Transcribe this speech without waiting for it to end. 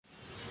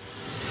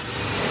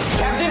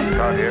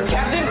out here.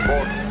 Captain!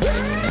 Report.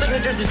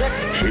 Signatures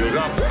detected. Shields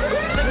up.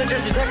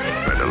 Signatures detected.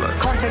 Red alert.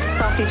 Context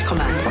Starfleet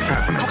Command. What's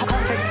happening?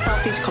 Context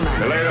Starfleet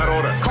Command. Delay that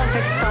order.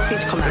 Context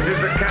Starfleet Command. This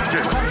is the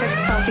captain. Context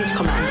Starfleet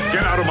Command.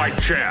 Get out of my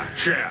chair.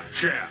 Chair.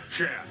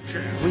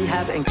 We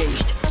have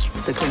engaged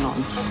the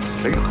Klingons.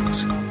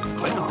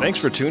 Klingons. Thanks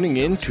for tuning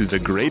in to The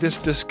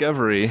Greatest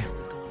Discovery,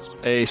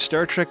 a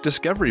Star Trek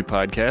Discovery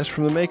podcast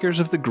from the makers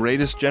of The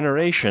Greatest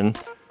Generation.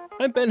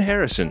 I'm Ben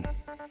Harrison.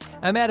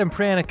 I'm Adam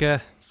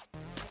Pranica.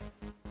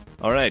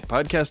 All right,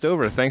 podcast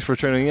over. Thanks for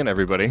tuning in,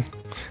 everybody.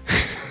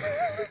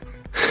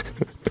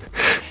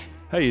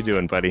 How you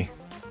doing, buddy?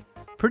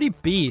 Pretty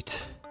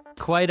beat,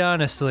 quite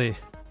honestly.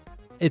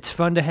 It's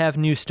fun to have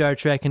new Star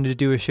Trek and to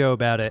do a show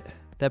about it.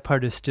 That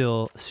part is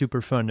still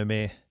super fun to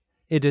me.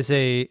 It's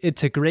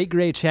a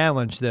great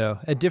challenge, though.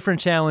 A different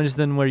challenge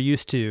than we're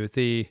used to.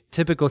 The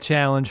typical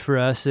challenge for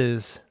us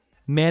is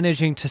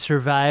managing to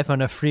survive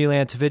on a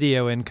freelance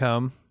video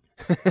income,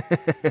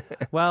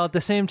 while at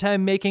the same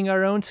time making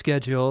our own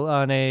schedule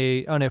on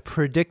a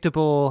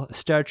predictable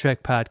Star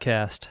Trek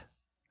podcast.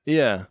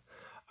 Yeah,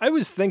 I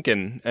was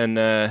thinking, and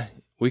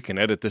we can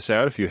edit this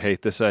out if you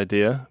hate this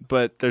idea,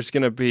 but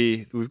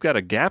we've got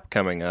a gap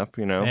coming up,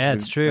 you know. Yeah,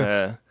 it's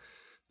true.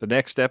 The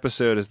next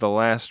episode is the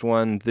last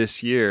one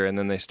this year, and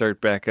then they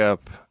start back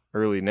up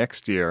early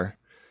next year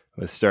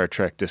with Star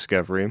Trek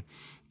Discovery.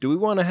 Do we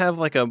want to have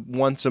like a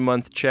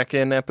once-a-month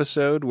check-in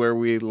episode where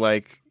we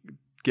like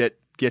get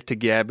to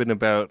gabbing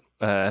about,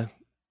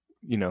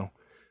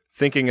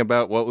 thinking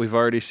about what we've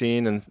already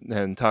seen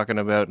and talking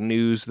about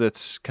news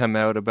that's come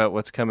out about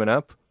what's coming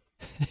up?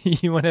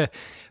 You want to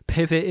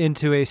pivot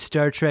into a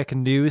Star Trek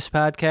news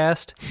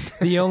podcast?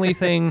 The only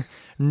thing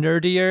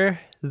nerdier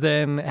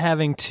than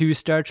having two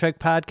Star Trek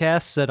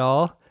podcasts at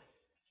all?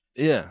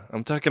 Yeah,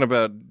 I'm talking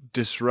about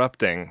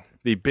disrupting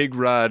the big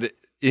rod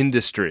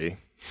industry.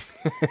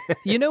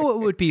 You know what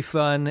would be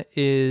fun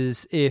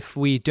is if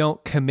we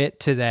don't commit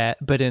to that,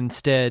 but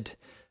instead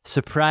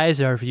surprise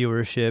our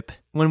viewership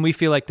when we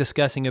feel like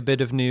discussing a bit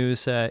of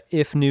news,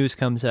 if news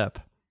comes up.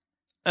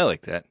 I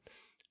like that.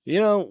 You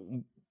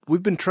know,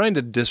 we've been trying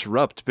to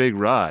disrupt Big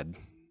Rod,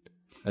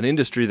 an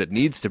industry that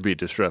needs to be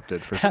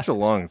disrupted for such a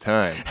long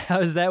time.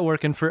 How's that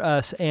working for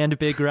us and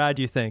Big Rod,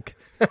 you think?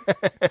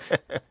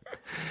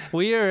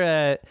 We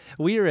are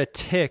a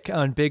tick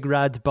on Big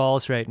Rod's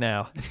balls right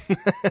now.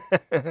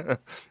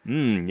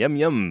 Yum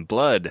yum,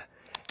 blood.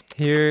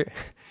 Here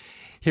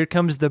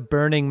comes the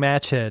burning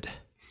match head.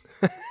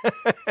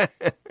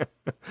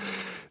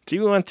 Do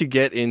you want to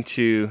get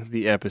into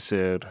the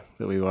episode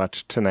that we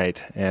watched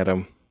tonight,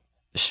 Adam?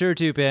 Sure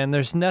do, Ben.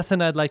 There's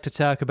nothing I'd like to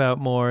talk about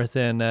more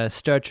than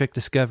Star Trek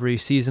Discovery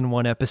Season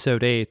 1,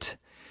 Episode 8.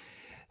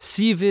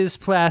 Si vis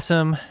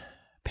plasm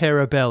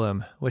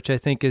parabellum, which I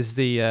think is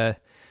the,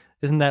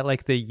 isn't that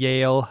like the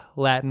Yale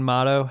Latin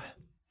motto?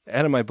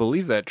 Adam, I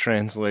believe that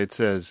translates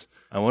as,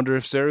 I wonder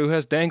if Saru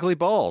has dangly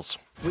balls.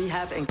 We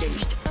have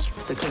engaged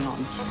the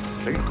Klingons.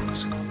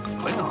 Klingons.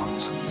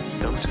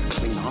 Those are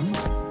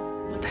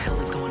Klingons? What the hell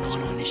is going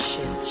on this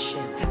ship?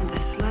 I haven't the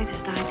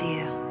slightest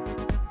idea.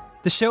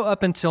 The show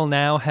up until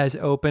now has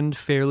opened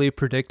fairly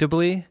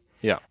predictably.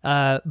 Yeah.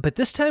 But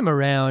this time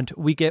around,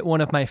 we get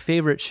one of my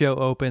favorite show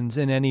opens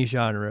in any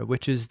genre,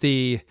 which is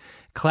the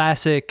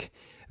classic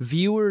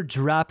viewer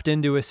dropped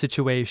into a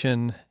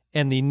situation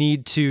and the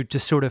need to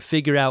just sort of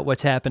figure out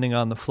what's happening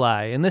on the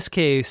fly. In this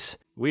case,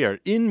 we are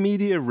in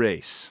media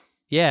race.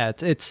 Yeah,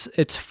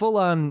 it's full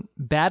on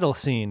battle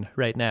scene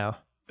right now.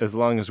 As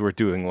long as we're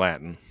doing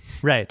Latin.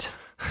 Right.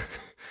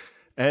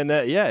 And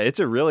it's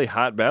a really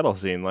hot battle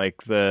scene.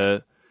 Like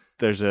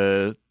there's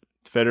a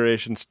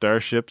Federation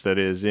starship that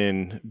is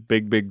in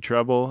big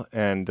trouble,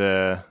 and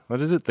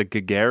what is it, the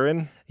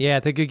Gagarin? Yeah,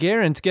 the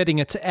Gagarin's getting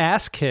its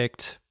ass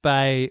kicked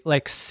by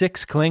like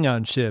 6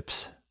 Klingon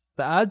ships.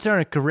 The odds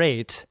aren't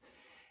great,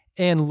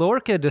 and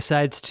Lorca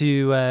decides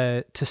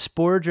to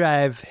spore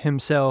drive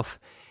himself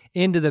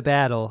into the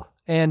battle.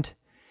 And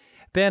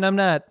Ben, I'm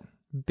not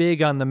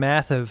big on the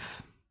math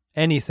of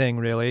anything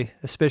really,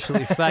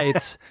 especially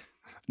fights.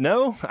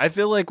 No, I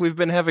feel like we've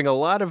been having a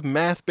lot of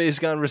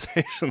math-based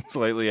conversations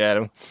lately,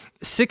 Adam.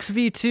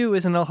 6v2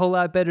 isn't a whole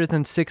lot better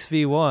than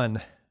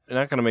 6v1. They're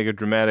not going to make a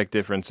dramatic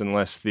difference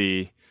unless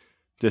the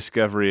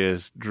Discovery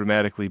is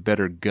dramatically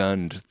better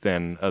gunned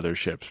than other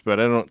ships, but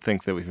I don't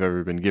think that we've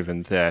ever been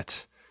given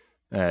that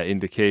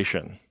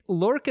indication.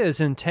 Lorca's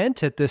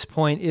intent at this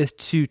point is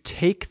to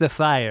take the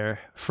fire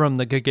from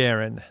the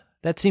Gagarin.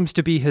 That seems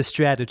to be his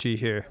strategy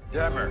here.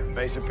 Detmer,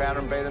 basic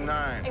pattern Beta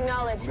 9.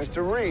 Acknowledge.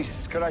 Mr.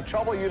 Reese, could I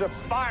trouble you to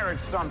fire at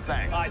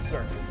something? Aye,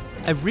 sir.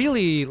 I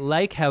really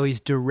like how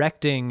he's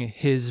directing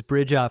his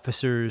bridge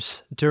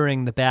officers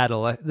during the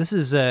battle. This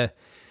is a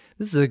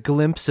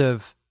glimpse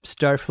of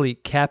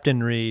Starfleet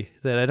captainry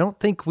that I don't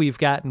think we've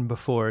gotten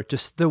before.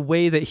 Just the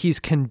way that he's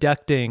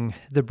conducting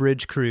the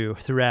bridge crew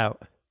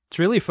throughout. It's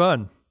really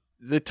fun.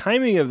 The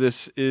timing of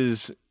this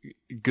is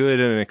good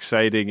and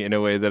exciting in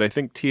a way that I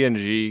think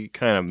TNG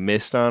kind of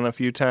missed on a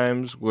few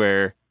times,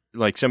 where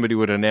like somebody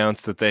would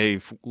announce that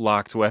they've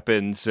locked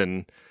weapons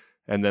and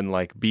then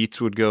like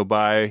beats would go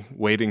by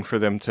waiting for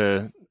them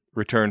to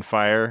return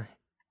fire,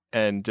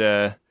 and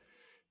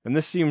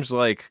this seems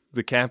like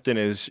the captain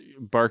is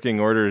barking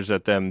orders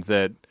at them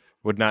that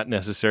would not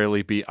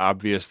necessarily be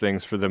obvious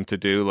things for them to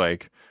do,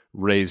 like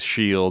raise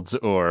shields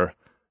or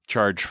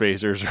charge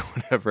phasers or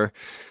whatever.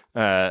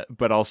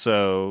 But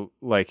also,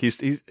 like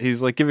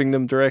he's like giving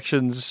them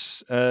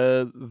directions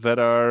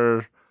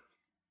that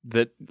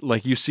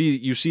you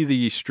see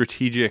the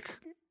strategic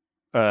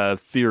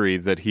theory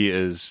that he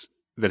is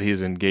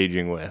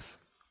engaging with.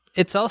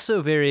 It's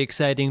also very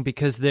exciting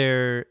because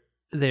they're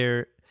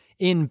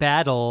in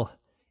battle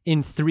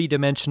in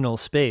 3-dimensional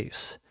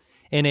space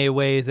in a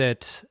way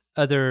that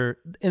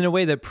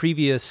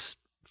previous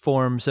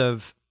forms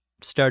of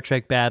Star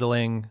Trek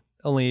battling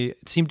only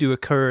seem to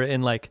occur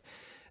in like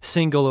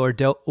single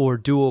or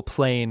dual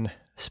plane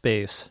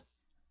space.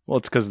 Well,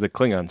 it's because the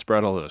Klingons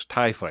brought all those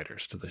TIE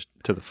fighters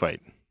to the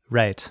fight.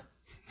 Right.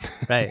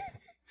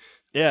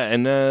 Yeah,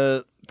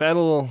 and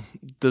battle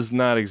does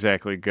not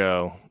exactly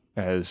go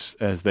as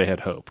they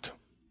had hoped.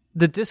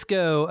 The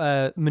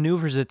Disco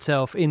maneuvers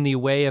itself in the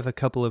way of a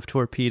couple of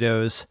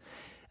torpedoes,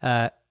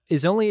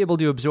 is only able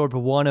to absorb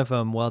one of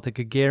them while the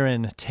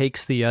Gagarin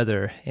takes the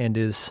other and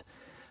is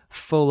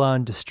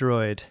full-on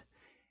destroyed.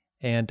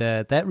 And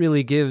that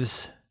really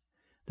gives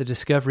the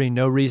Discovery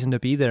no reason to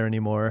be there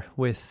anymore.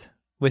 With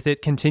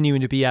it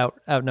continuing to be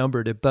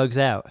outnumbered, it bugs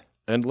out.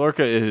 And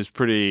Lorca is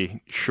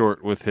pretty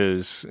short with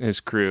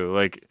his crew.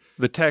 Like,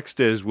 the text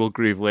is, "We'll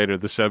grieve later."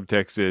 The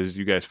subtext is,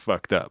 "You guys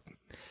fucked up."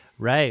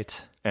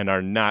 Right. And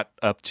are not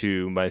up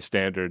to my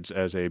standards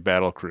as a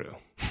battle crew.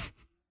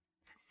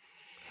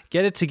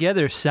 Get it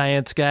together,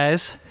 science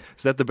guys.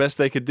 Is that the best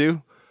they could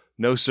do?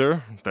 No,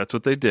 sir. That's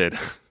what they did.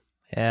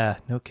 Yeah,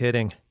 no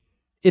kidding.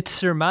 It's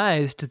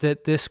surmised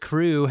that this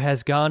crew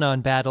has gone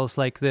on battles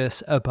like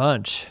this a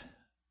bunch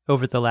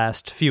over the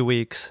last few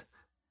weeks.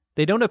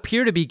 They don't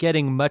appear to be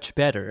getting much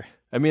better.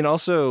 I mean,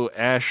 also,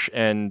 Ash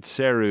and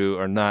Saru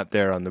are not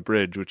there on the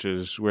bridge, which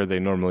is where they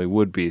normally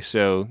would be.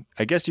 So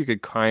I guess you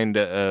could kind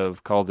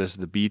of call this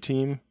the B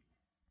team.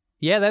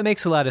 Yeah, that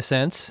makes a lot of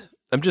sense.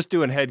 I'm just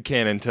doing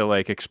headcanon to,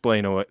 like,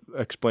 explain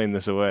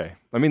this away.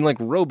 I mean, like,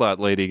 Robot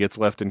Lady gets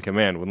left in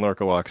command when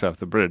Lorca walks off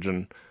the bridge,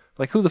 and,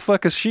 like, who the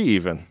fuck is she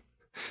even?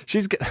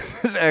 This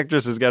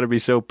actress has got to be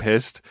so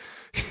pissed.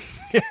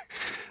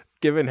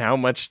 Given how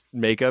much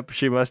makeup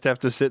she must have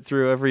to sit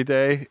through every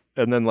day,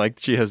 and then, like,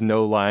 she has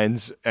no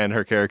lines, and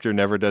her character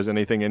never does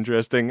anything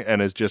interesting,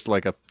 and is just,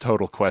 like, a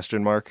total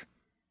question mark.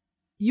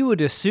 You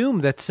would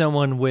assume that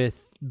someone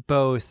with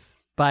both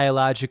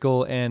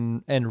biological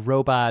and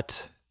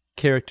robot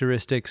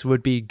characteristics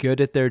would be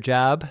good at their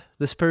job.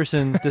 This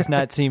person does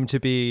not seem to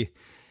be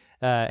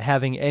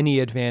having any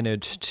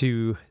advantage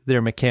to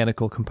their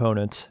mechanical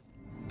components.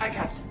 Aye,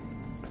 Captain.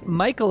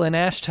 Michael and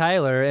Ash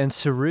Tyler and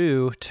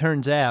Saru,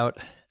 turns out,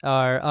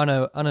 are on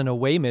an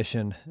away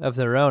mission of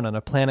their own on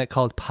a planet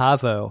called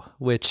Pahvo,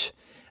 which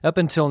up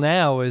until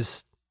now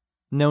is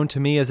known to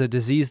me as a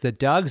disease that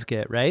dogs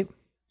get, right?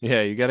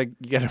 Yeah, you gotta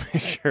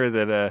make sure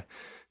that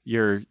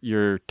your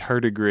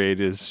tardigrade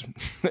is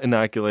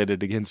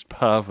inoculated against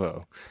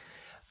Pahvo.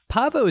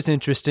 Pahvo is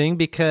interesting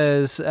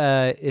because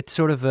it's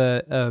sort of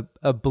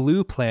a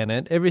blue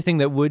planet. Everything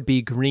that would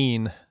be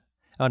green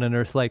on an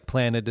Earth-like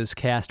planet is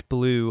cast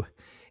blue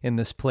in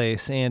this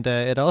place, and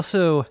it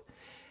also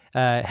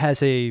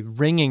has a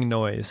ringing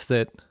noise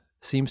that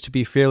seems to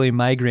be fairly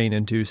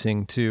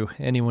migraine-inducing to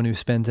anyone who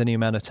spends any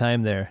amount of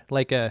time there,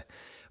 like a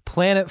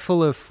planet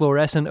full of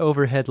fluorescent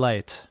overhead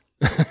lights.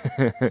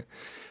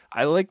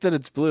 I like that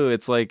it's blue.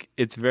 It's like,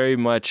 it's very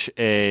much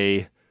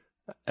a,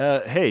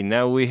 hey,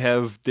 now we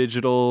have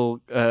digital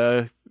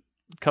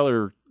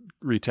color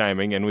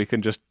retiming, and we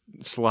can just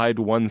slide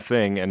one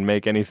thing and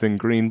make anything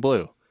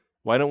green-blue.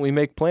 Why don't we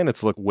make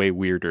planets look way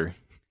weirder?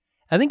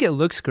 I think it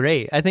looks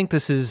great. I think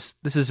this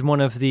is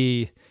one of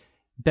the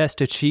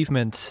best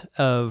achievements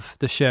of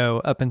the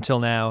show up until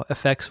now,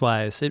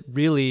 effects-wise. It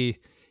really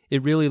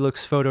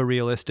looks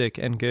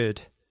photorealistic and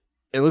good.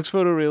 It looks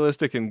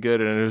photorealistic and good,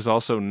 and it is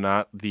also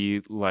not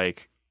the,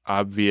 like,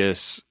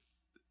 obvious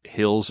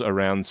hills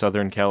around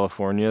Southern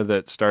California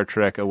that Star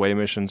Trek away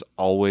missions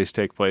always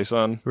take place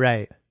on.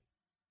 Right.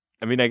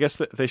 I mean, I guess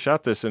they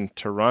shot this in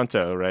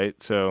Toronto,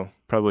 right? So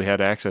probably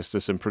had access to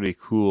some pretty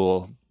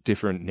cool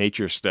different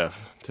nature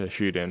stuff to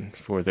shoot in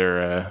for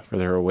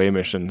their away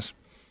missions.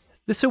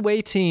 This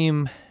away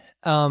team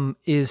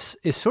is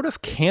sort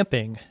of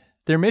camping.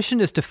 Their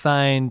mission is to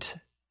find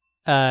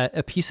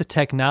a piece of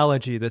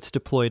technology that's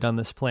deployed on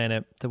this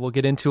planet that we'll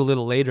get into a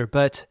little later.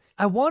 But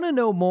I want to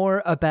know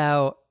more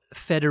about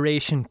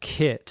Federation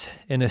kit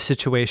in a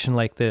situation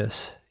like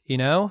this. You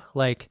know,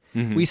 like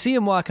we see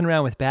them walking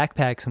around with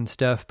backpacks and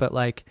stuff, but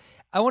like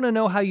I want to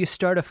know how you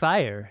start a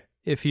fire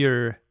if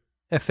you're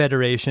a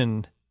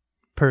Federation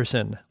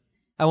person.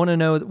 I want to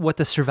know what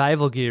the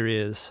survival gear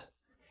is.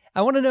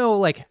 I want to know,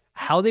 like,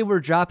 how they were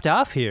dropped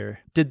off here.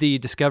 Did the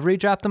Discovery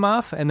drop them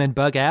off and then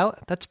bug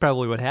out? That's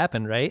probably what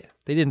happened, right?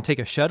 They didn't take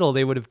a shuttle.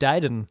 They would have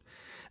died en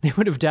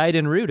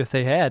route if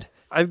they had.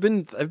 I've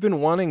been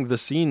wanting the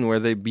scene where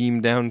they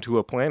beam down to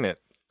a planet,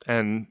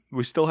 and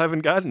we still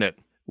haven't gotten it.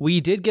 We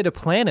did get a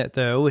planet,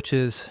 though, which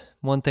is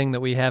one thing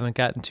that we haven't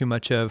gotten too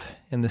much of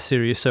in the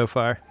series so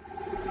far.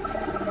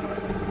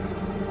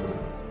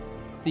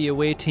 The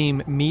away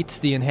team meets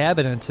the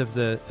inhabitants of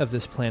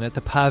this planet,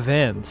 the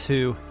Pahvens,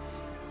 who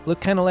look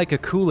kind of like a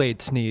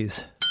Kool-Aid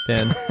sneeze,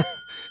 Ben.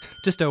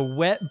 Just a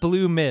wet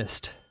blue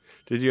mist.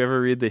 Did you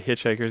ever read the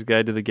Hitchhiker's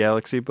Guide to the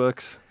Galaxy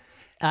books?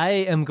 I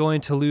am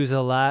going to lose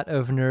a lot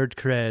of nerd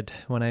cred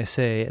when I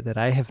say that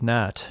I have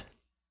not.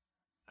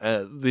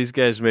 These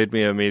guys made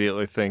me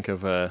immediately think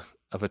of a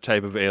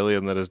type of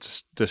alien that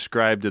is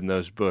described in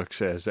those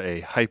books as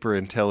a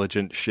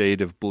hyper-intelligent shade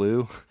of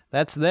blue.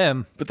 That's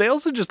them. But they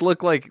also just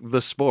look like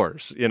the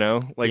spores, you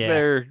know? Like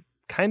they're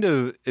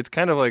it's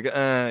kind of like,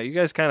 you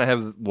guys kind of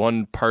have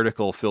one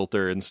particle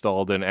filter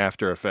installed in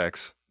After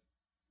Effects.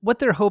 What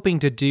they're hoping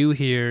to do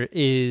here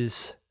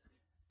is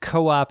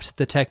co-opt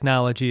the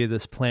technology of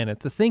this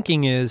planet. The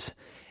thinking is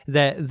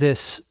that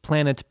this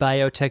planet's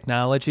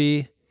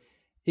biotechnology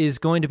is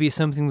going to be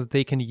something that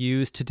they can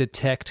use to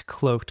detect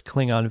cloaked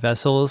Klingon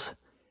vessels,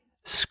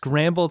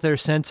 scramble their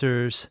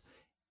sensors,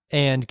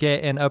 and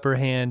get an upper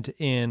hand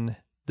in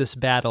this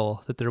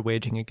battle that they're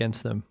waging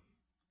against them.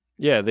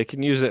 Yeah, they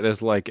can use it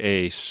as like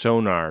a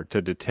sonar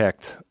to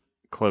detect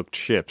cloaked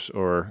ships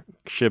or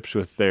ships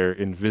with their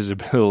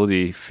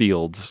invisibility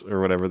fields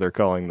or whatever they're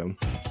calling them.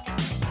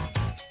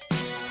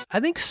 I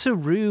think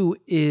Saru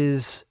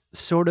is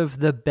sort of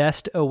the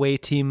best away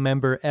team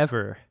member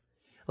ever.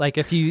 Like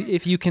if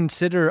you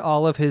consider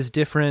all of his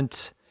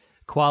different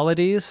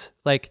qualities,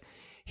 like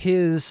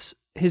his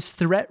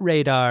threat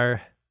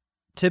radar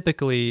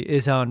typically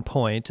is on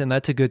point, and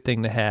that's a good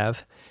thing to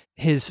have.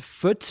 His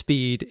foot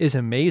speed is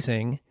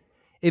amazing.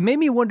 It made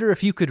me wonder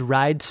if you could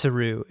ride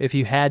Saru if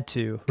you had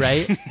to,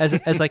 right?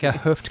 As like a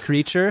hoofed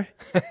creature.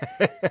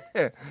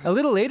 A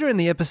little later in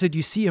the episode,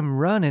 you see him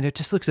run, and it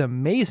just looks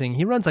amazing.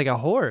 He runs like a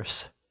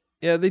horse.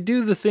 Yeah, they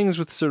do the things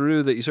with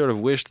Saru that you sort of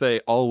wish they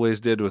always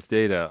did with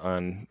Data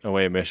on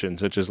away missions,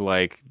 such as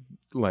like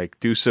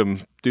do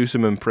some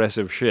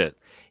impressive shit.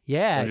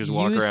 Yeah, or just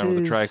walk around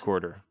with a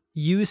tricorder.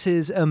 Use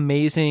his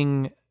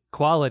amazing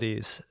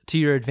qualities to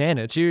your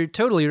advantage. You're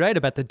totally right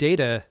about the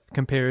Data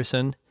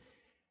comparison,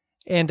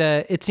 and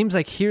it seems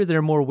like here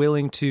they're more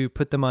willing to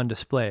put them on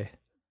display.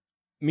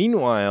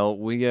 Meanwhile,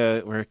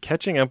 we're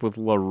catching up with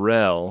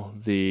Laurel,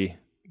 the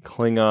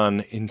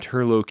Klingon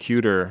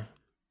interlocutor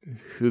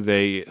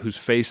whose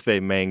face they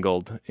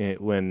mangled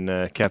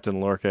when Captain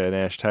Lorca and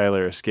Ash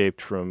Tyler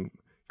escaped from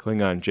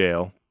Klingon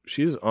jail.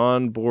 She's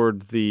on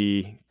board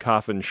the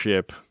coffin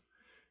ship,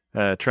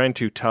 trying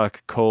to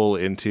talk Cole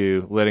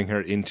into letting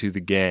her into the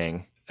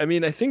gang. I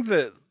mean, I think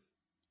that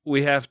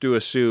we have to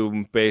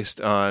assume, based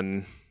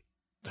on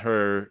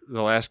the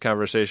last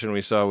conversation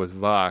we saw with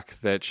Voq,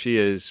 that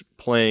she's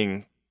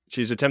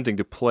attempting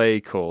to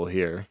play Cole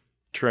here,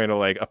 trying to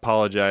like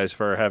apologize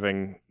for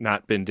having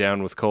not been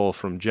down with Cole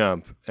from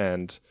jump,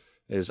 and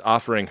is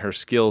offering her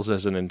skills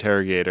as an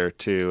interrogator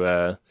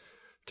to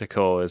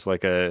Cole as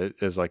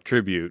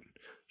tribute.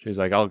 She's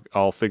like,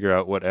 I'll figure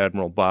out what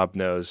Admiral Bob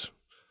knows.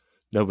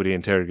 Nobody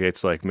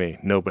interrogates like me.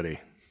 Nobody.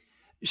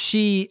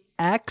 She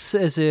acts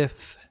as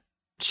if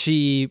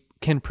she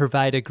can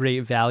provide a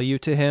great value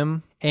to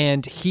him,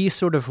 and he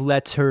sort of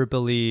lets her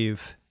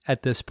believe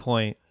at this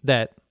point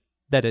that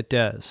it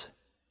does.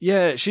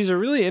 Yeah, she's a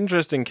really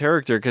interesting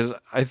character because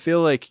I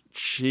feel like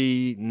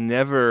she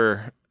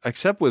never,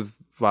 except with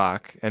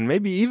Voq, and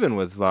maybe even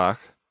with Voq,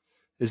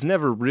 is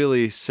never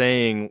really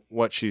saying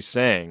what she's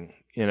saying.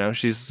 You know,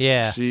 she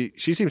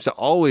seems to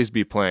always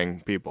be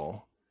playing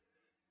people.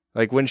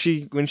 Like when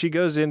she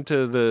goes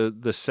into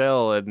the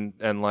cell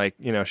and like,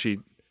 you know, she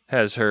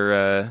has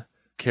her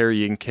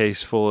carrying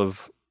case full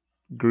of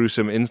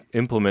gruesome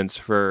implements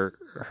for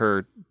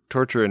her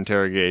torture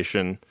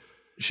interrogation.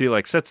 She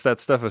like sets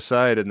that stuff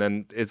aside, and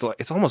then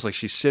it's almost like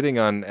she's sitting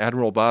on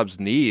Admiral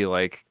Bob's knee,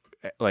 like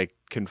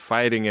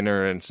confiding in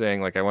her and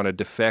saying like, I want to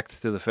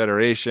defect to the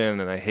Federation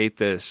and I hate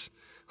this.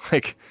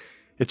 Like,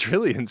 it's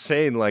really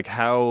insane, like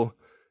how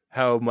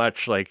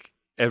much like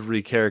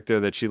every character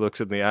that she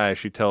looks in the eye,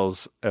 she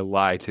tells a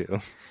lie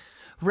to.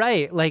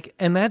 Right, like,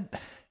 and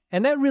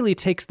that really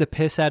takes the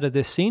piss out of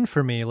this scene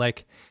for me.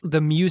 Like,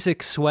 the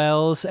music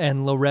swells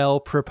and Laurel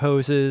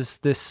proposes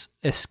this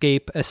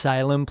escape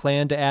asylum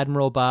plan to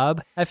Admiral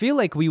Bob. I feel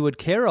like we would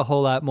care a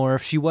whole lot more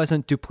if she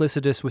wasn't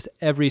duplicitous with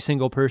every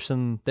single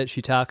person that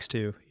she talks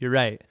to. You're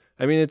right.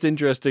 I mean, it's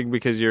interesting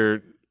because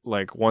you're,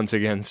 like, once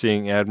again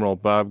seeing Admiral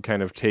Bob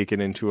kind of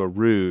taken into a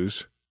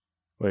ruse,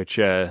 which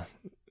does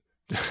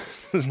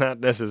not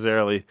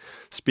necessarily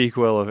speak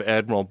well of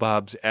Admiral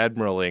Bob's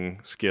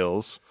admiraling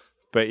skills.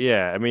 But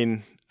yeah, I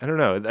mean, I don't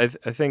know.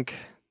 I think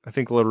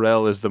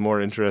Laurel is the more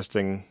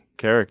interesting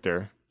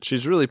character.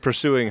 She's really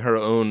pursuing her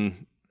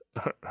own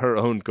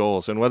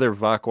goals, and whether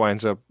Voq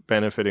winds up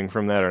benefiting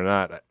from that or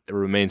not, it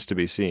remains to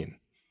be seen.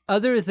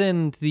 Other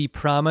than the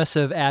promise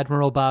of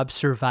Admiral Bob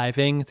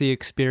surviving the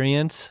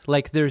experience,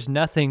 like there's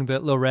no value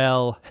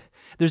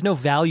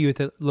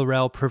that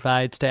Laurel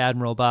provides to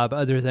Admiral Bob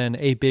other than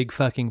a big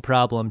fucking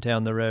problem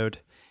down the road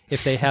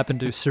if they happen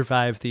to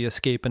survive the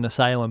escape and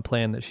asylum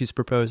plan that she's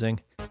proposing.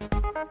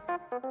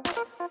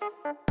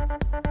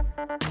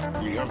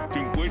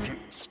 waiting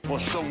for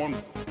someone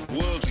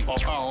worthy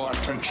of our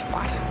attention.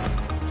 What?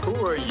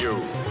 Who are you?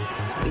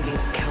 Leaving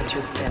accounts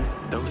with them.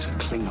 Those are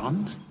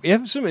Klingons? We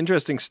have some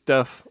interesting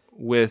stuff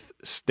with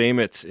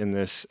Stamets in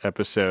this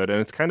episode,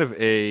 and it's kind of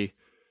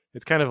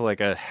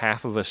like a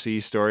half of a C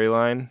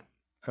storyline,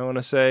 I want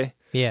to say.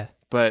 Yeah.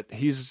 But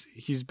he's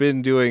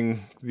been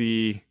doing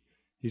the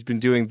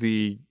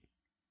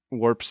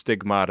warp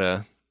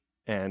stigmata,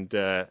 and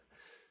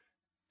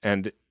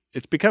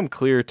it's become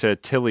clear to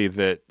Tilly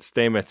that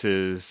Stamets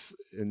is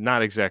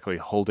not exactly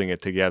holding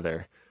it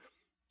together,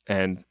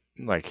 and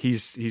like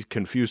he's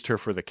confused her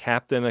for the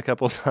captain a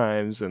couple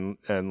times, and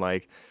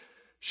like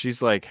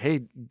she's like,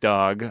 "Hey,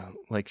 dog!"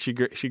 Like she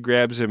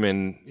grabs him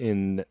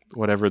in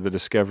whatever the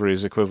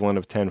Discovery's equivalent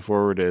of 10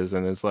 forward is,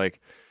 and is like,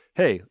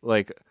 "Hey,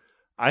 like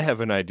I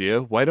have an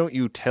idea. Why don't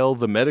you tell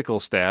the medical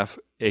staff,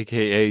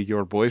 aka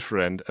your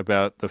boyfriend,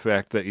 about the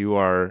fact that you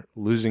are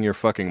losing your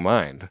fucking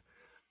mind?"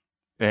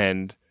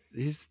 And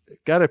he's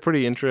got a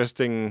pretty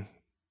interesting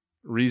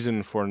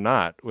reason for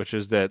not, which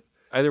is that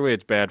either way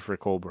it's bad for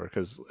Culber,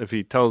 because if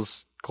he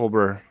tells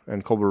Culber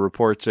and Culber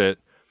reports it,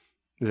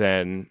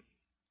 then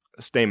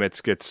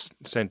Stamets gets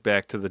sent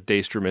back to the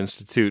Daystrom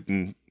Institute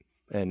and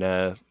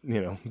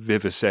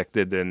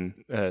vivisected and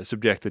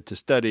subjected to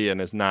study,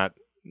 and is not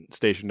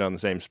stationed on the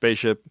same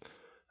spaceship.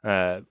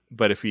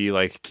 But if he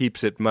like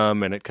keeps it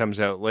mum and it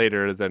comes out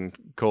later, then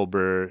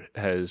Culber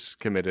has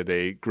committed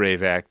a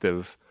grave act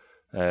of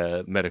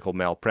medical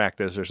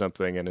malpractice or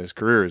something, and his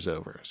career is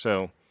over.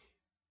 So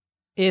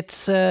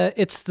it's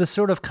the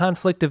sort of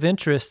conflict of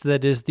interest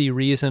that is the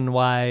reason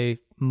why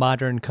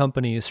modern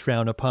companies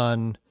frown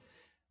upon,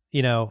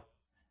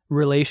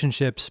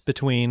 relationships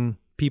between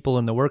people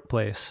in the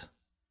workplace.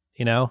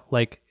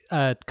 Like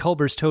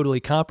Culber's totally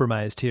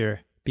compromised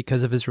here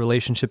because of his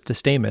relationship to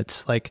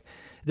Stamets. Like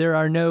there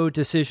are no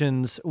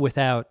decisions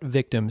without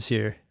victims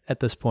here at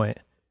this point.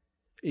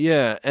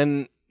 Yeah,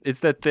 and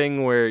it's that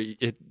thing where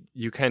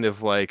you kind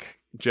of like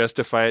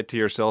justify it to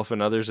yourself and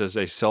others as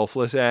a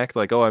selfless act,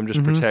 like, oh, I'm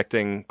just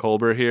protecting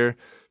Culber here.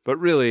 But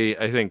really,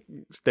 I think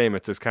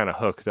Stamets is kind of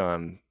hooked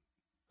on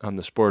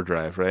the spore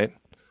drive, right?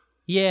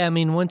 Yeah, I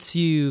mean, once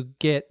you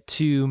get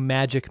 2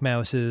 magic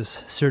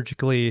mouses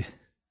surgically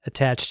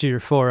attached to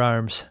your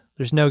forearms,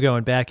 there's no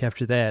going back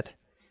after that.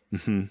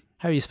 Mm-hmm.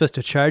 How are you supposed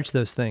to charge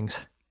those things?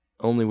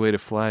 Only way to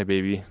fly,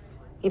 baby.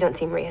 You don't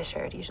seem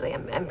reassured. Usually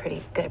I'm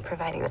pretty good at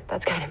providing that.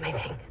 That's kind of my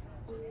thing.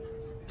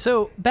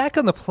 So back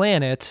on the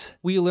planet,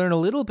 we learn a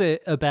little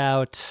bit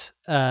about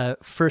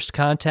first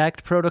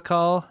contact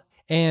protocol,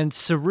 and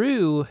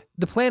Saru,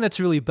 the planet's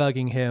really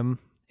bugging him.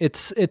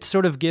 It's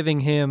sort of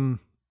giving him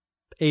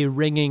a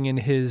ringing in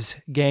his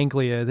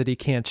ganglia that he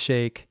can't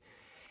shake.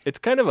 It's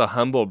kind of a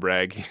humble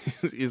brag.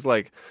 He's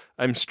like,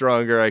 I'm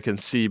stronger, I can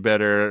see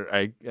better,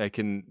 I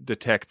can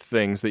detect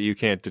things that you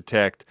can't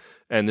detect,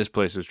 and this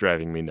place is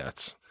driving me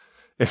nuts.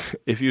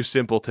 If you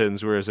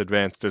simpletons were as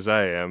advanced as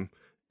I am,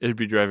 it'd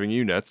be driving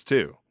you nuts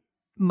too.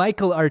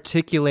 Michael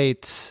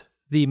articulates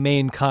the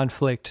main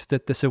conflict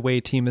that this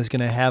away team is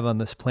going to have on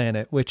this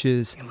planet, which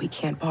is... And we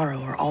can't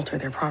borrow or alter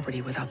their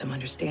property without them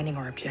understanding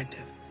our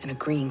objective and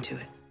agreeing to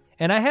it.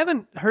 And I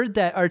haven't heard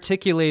that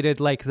articulated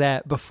like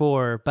that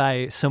before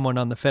by someone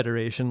on the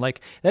Federation.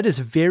 Like, that is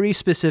very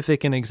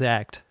specific and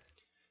exact.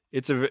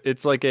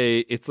 It's like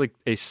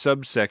a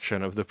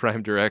subsection of the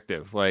Prime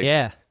Directive. Like,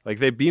 yeah. Like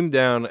they beamed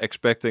down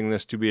expecting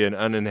this to be an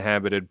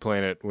uninhabited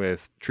planet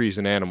with trees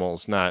and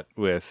animals, not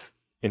with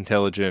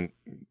intelligent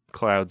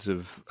clouds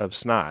of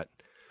snot.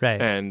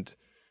 Right.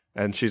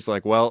 And she's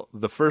like, well,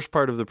 the first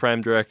part of the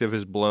Prime Directive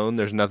is blown.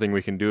 There's nothing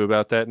we can do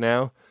about that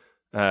now.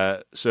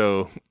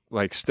 So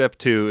like step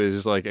 2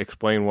 is like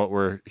explain what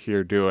we're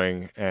here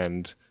doing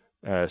and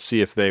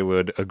see if they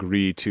would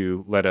agree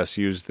to let us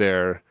use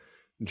their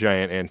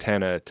giant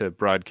antenna to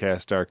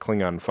broadcast our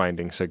Klingon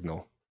finding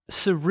signal.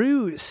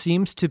 Saru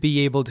seems to be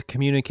able to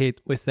communicate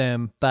with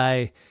them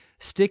by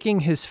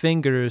sticking his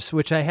fingers,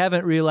 which I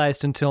haven't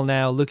realized until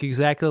now, look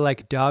exactly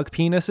like dog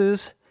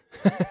penises,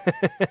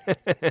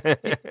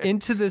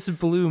 into this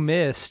blue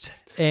mist.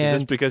 And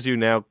is this because you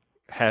now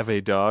have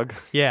a dog?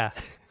 Yeah.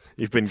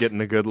 You've been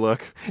getting a good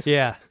look?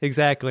 Yeah,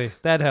 exactly.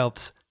 That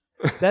helps.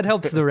 That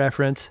helps the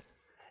reference.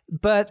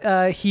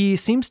 But he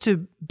seems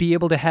to be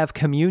able to have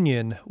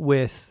communion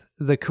with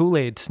the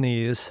Kool-Aid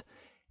sneeze,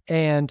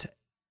 and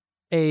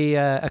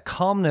a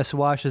calmness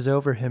washes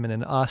over him in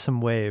an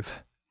awesome wave.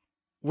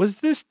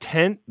 Was this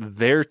tent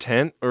their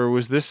tent, or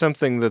was this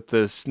something that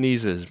the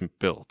sneezes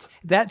built?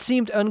 That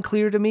seemed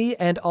unclear to me,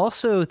 and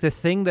also the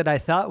thing that I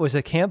thought was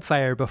a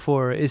campfire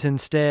before is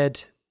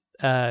instead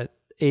a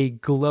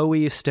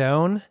glowy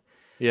stone.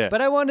 Yeah.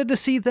 But I wanted to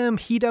see them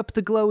heat up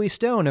the glowy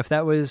stone if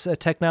that was a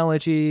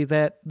technology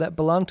that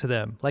belonged to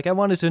them. Like, I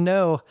wanted to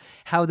know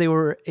how they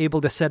were able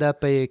to set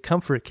up a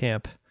comfort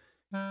camp.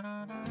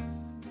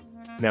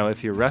 Now,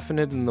 if you're roughing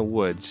it in the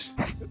woods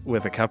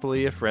with a couple of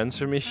your friends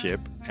from your ship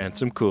and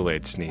some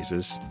Kool-Aid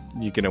sneezes,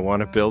 you're going to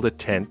want to build a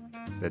tent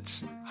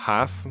that's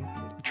half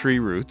tree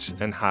roots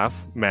and half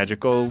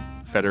magical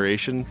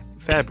Federation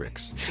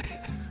fabrics.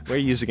 We're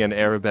using an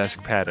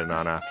arabesque pattern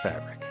on our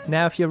fabric.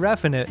 Now, if you're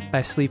roughing it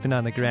by sleeping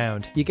on the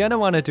ground, you're going to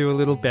want to do a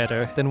little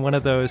better than one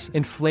of those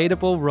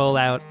inflatable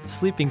rollout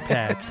sleeping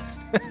pads.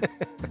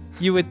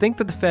 You would think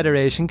that the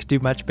Federation could do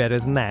much better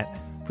than that.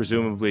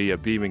 Presumably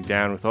beaming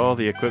down with all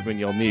the equipment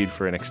you'll need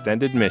for an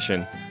extended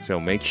mission, so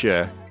make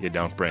sure you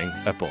don't bring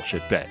a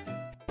bullshit bed.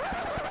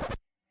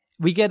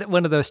 We get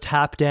one of those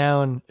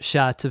top-down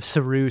shots of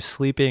Saru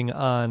sleeping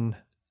on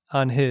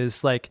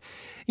his, like,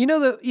 you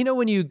know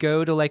when you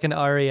go to like an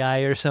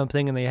REI or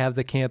something and they have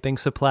the camping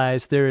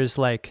supplies, there is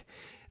like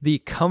the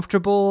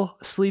comfortable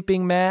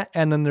sleeping mat,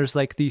 and then there's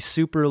like the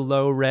super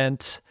low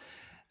rent.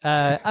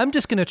 I'm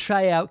just going to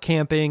try out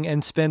camping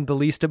and spend the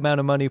least amount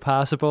of money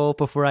possible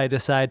before I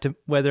decide to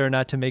whether or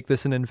not to make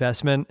this an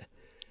investment.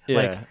 Yeah.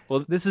 Like,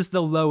 well, this is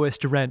the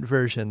lowest rent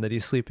version that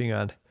he's sleeping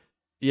on.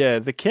 Yeah,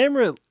 the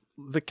camera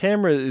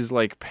is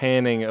like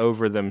panning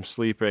over them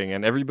sleeping,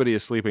 and everybody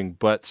is sleeping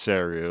but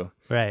Saru.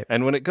 Right.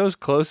 And when it goes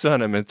close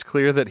on him, it's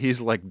clear that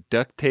he's like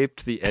duct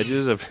taped the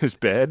edges of his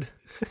bed.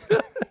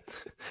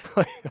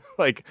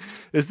 like,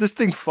 is this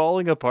thing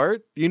falling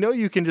apart? You know,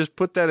 you can just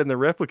put that in the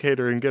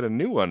replicator and get a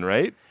new one,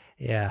 right?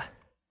 Yeah,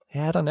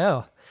 I don't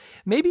know.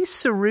 Maybe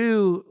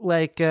Saru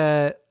like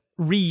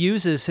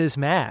reuses his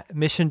mat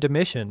mission to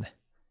mission.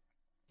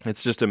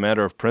 It's just a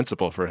matter of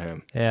principle for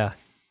him. Yeah,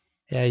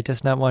 he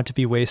does not want to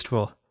be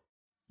wasteful.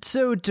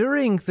 So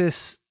during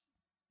this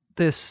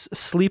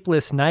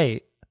sleepless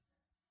night,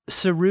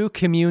 Saru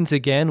communes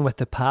again with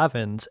the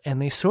Pahvins,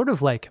 and they sort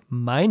of like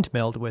mind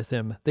meld with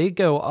him. They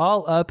go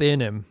all up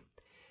in him.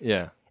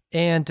 Yeah.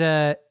 And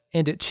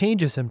it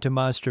changes him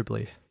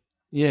demonstrably.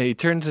 Yeah, he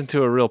turns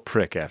into a real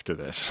prick after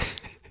this.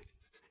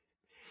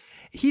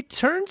 He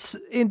turns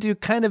into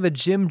kind of a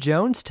Jim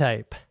Jones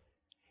type.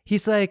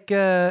 He's like,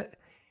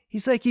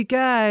 you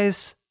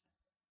guys,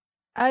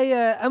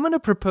 I'm going to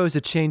propose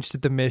a change to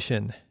the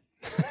mission.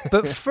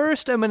 But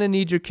first, I'm going to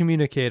need your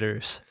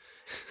communicators.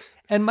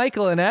 And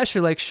Michael and Ash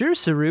are like, sure,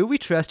 Saru, we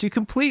trust you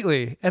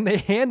completely. And they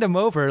hand him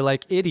over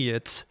like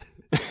idiots.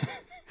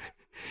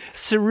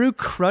 Saru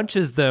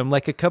crunches them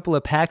like a couple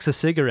of packs of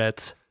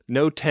cigarettes.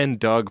 No 10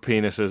 dog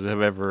penises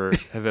have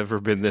ever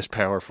been this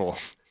powerful.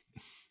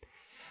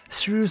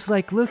 Saru's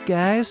like, look,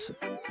 guys,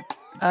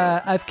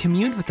 I've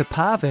communed with the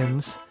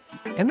Pahvins,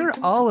 and they're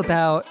all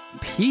about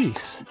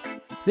peace.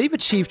 They've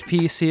achieved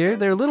peace here.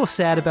 They're a little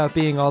sad about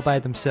being all by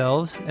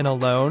themselves and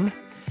alone.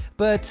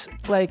 But,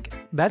 like,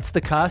 that's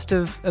the cost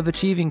of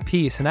achieving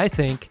peace. And I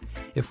think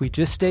if we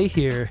just stay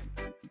here,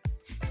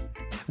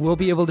 we'll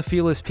be able to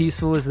feel as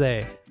peaceful as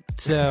they.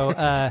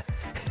 So,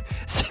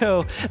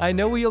 so I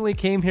know we only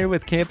came here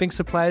with camping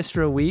supplies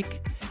for a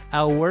week.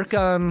 I'll work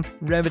on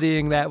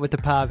remedying that with the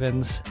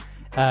Pahvins.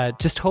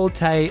 Just hold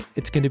tight.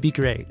 It's going to be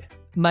great.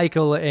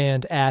 Michael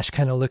and Ash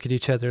kind of look at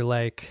each other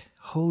like,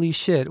 holy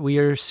shit, we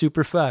are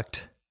super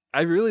fucked.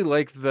 I really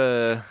like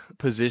the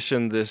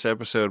position this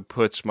episode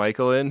puts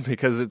Michael in,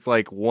 because it's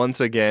like,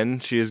 once again,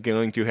 she is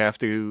going to have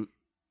to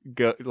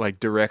go like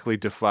directly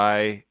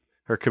defy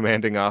her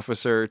commanding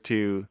officer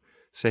to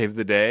save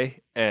the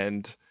day.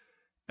 And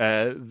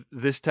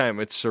this time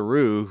it's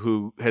Saru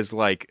who has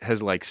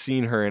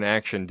seen her in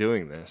action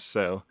doing this.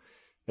 So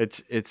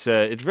it's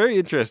very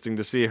interesting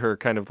to see her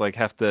kind of like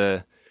have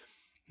to,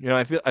 you know,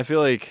 I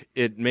feel like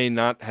it may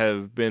not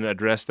have been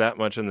addressed that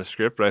much in the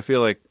script, but I feel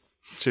like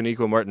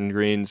Shaniqua Martin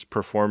Green's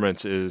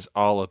performance is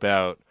all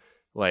about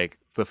like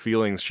the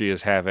feelings she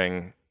is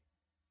having,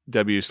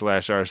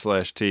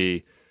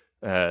 W/R/T,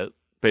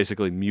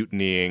 basically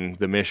mutinying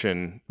the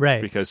mission,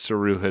 right? Because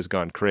Saru has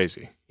gone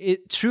crazy.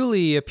 It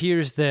truly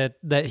appears that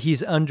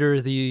he's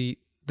under the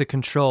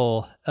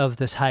control of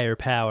this higher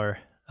power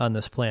on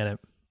this planet.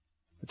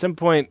 At some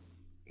point,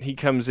 he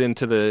comes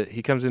into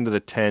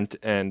the tent,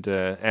 and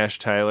Ash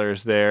Tyler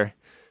is there,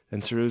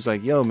 and Saru's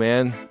like, "Yo,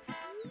 man,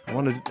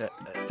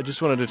 I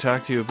just wanted to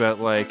talk to you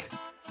about, like,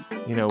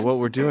 you know, what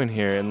we're doing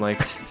here, and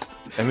like,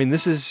 I mean,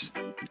 this is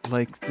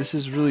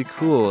really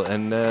cool,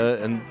 and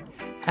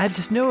I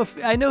just know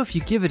if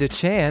you give it a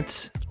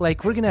chance,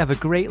 like, we're gonna have a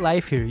great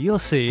life here. You'll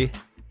see."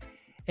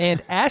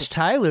 And Ash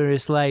Tyler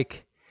is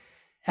like,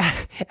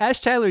 Ash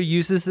Tyler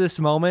uses this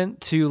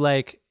moment to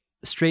like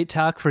straight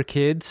talk for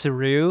kids,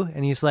 Saru,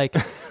 and he's like,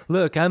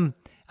 "Look, I'm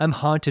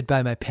haunted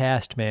by my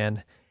past,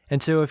 man.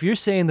 And so if you're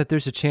saying that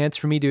there's a chance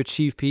for me to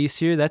achieve peace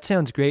here, that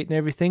sounds great and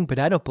everything, but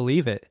I don't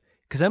believe it,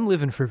 because I'm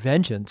living for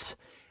vengeance.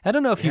 I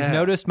don't know if you've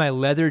noticed my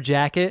leather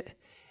jacket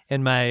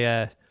and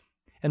my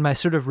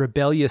sort of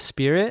rebellious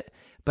spirit,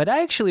 but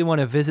I actually want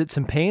to visit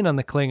some pain on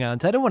the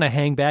Klingons. I don't want to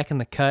hang back in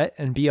the cut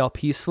and be all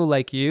peaceful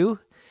like you.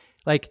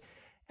 Like,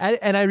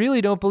 and I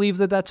really don't believe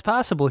that that's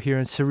possible here."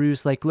 And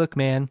Saru's like, "Look,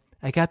 man,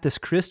 I got this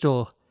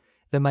crystal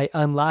that might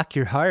unlock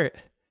your heart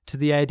to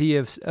the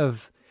idea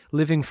of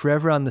living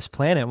forever on this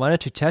planet. Why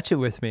don't you touch it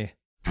with me?"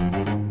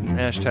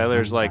 Ash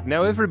Tyler's like,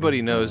 "Now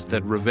everybody knows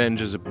that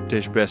revenge is a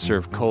dish best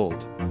served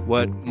cold.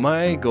 What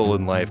my goal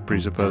in life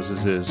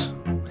presupposes is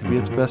maybe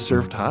it's best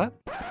served hot."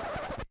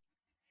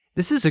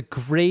 This is a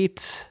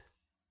great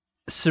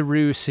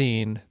Saru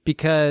scene,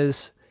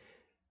 because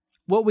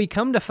what we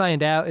come to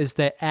find out is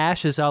that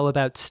Ash is all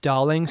about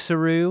stalling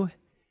Saru,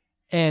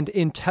 And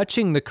in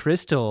touching the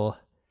crystal,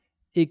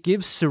 it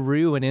gives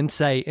Saru an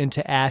insight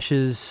into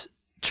Ash's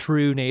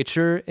true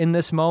nature in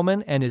this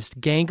moment, and his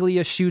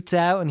ganglia shoots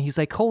out, and he's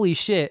like, holy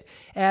shit,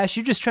 Ash,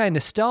 you're just trying to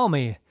stall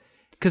me.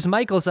 Because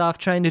Michael's off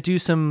trying to do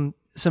some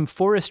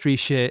forestry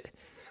shit.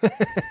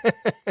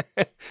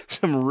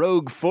 Some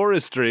rogue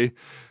forestry.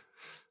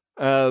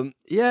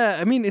 Yeah,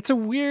 I mean, it's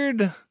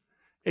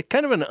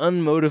kind of an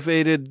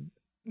unmotivated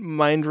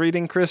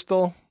mind-reading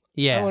crystal.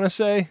 Yeah, I want to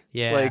say.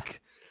 Yeah,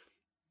 like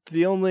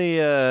the only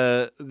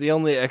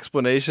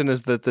explanation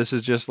is that this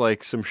is just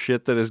like some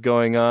shit that is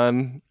going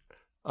on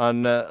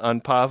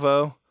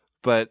Pahvo,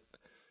 but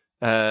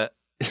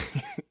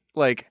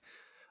like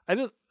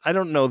I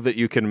don't know that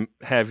you can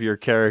have your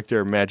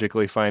character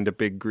magically find a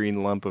big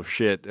green lump of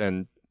shit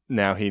and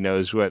now he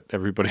knows what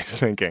everybody's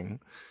thinking.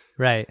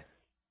 Right.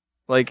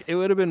 Like, it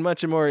would have been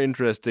much more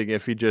interesting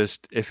if he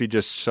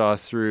just saw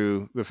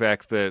through the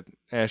fact that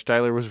Ash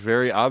Tyler was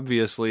very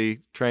obviously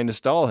trying to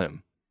stall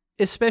him.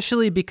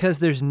 Especially because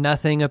there's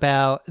nothing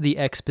about the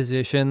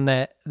exposition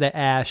that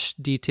Ash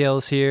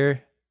details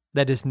here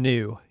that is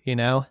new, you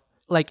know?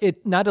 Like,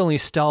 it not only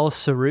stalls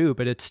Saru,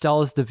 but it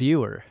stalls the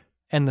viewer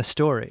and the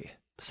story.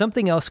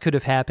 Something else could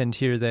have happened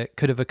here that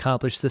could have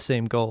accomplished the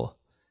same goal.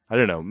 I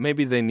don't know.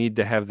 Maybe they need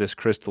to have this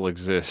crystal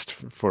exist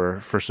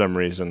for some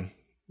reason.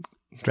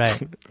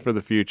 Right. For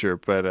the future,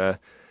 but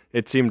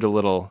it seemed a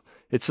little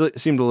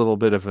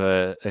bit of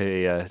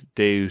a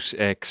Deus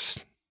Ex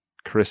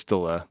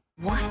Crystalla.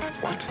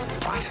 What's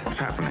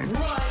happening?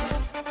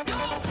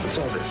 What's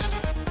all this?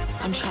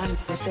 I'm trying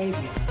to save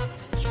you.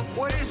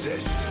 What is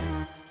this?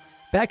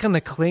 Back on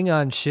the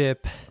Klingon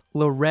ship,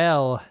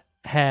 L'Rell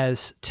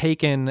has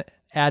taken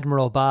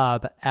Admiral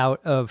Bob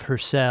out of her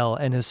cell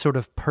and is sort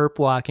of perp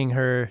walking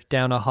her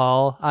down a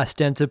hall,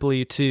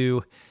 ostensibly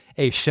to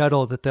a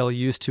shuttle that they'll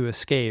use to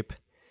escape.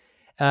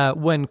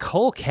 When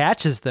Cole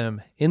catches them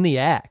in the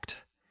act.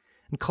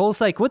 And Cole's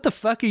like, what the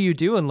fuck are you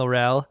doing,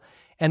 L'Rell?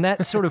 And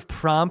that sort of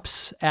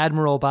prompts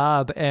Admiral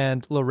Bob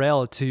and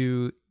L'Rell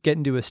to get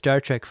into a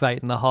Star Trek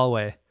fight in the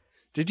hallway.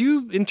 Did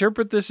you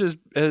interpret this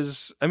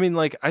as I mean,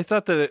 like, I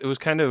thought that it was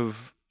kind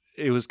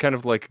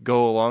of like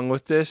go along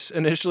with this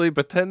initially,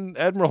 but then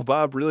Admiral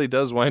Bob really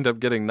does wind up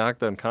getting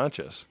knocked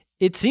unconscious.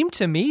 It seemed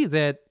to me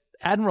that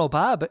Admiral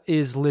Bob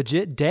is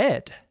legit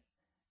dead.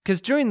 Because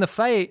during the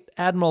fight,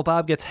 Admiral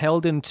Bob gets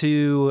held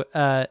into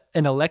an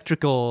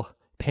electrical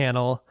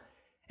panel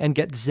and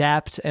gets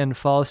zapped and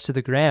falls to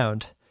the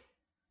ground.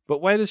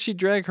 But why does she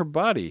drag her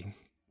body?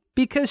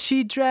 Because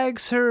she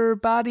drags her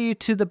body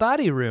to the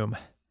body room.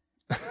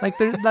 Like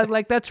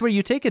that's where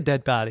you take a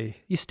dead body.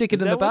 You stick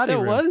it in the body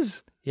room. What that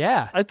was?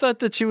 Yeah. I thought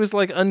that she was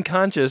like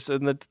unconscious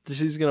and that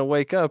she's going to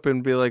wake up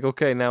and be like,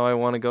 okay, now I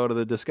want to go to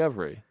the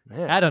Discovery.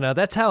 Man. I don't know.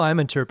 That's how I'm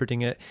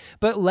interpreting it.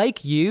 But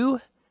like you,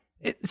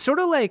 it's sort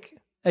of like,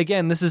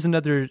 again, this is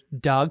another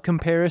dog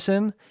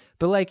comparison,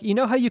 but like, you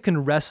know how you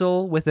can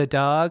wrestle with a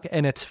dog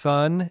and it's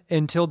fun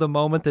until the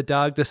moment the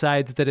dog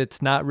decides that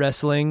it's not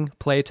wrestling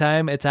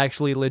playtime, it's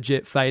actually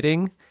legit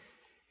fighting?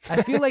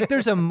 I feel like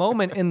there's a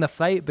moment in the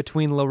fight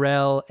between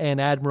L'Rell and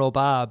Admiral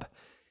Bob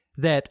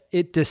that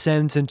it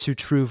descends into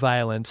true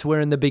violence, where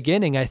in the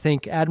beginning, I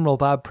think Admiral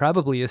Bob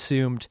probably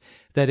assumed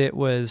that it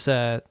was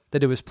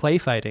play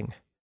fighting.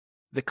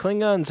 The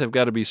Klingons have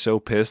got to be so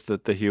pissed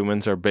that the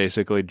humans are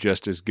basically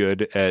just as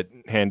good at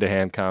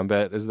hand-to-hand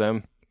combat as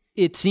them.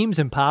 It seems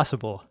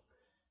impossible.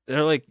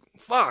 They're like,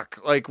 fuck,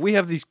 like, we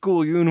have these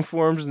cool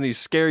uniforms and these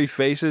scary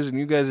faces, and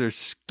you guys are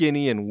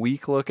skinny and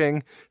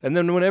weak-looking. And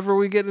then whenever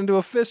we get into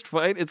a fist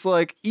fight, it's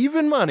like,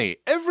 even money,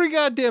 every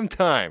goddamn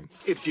time.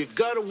 If you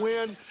gotta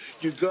win,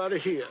 you gotta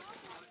hit.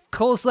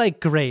 Cole's like,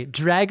 great,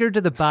 drag her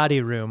to the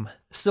body room.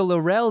 So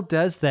L'Rell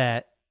does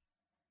that.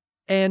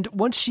 And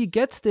once she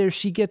gets there,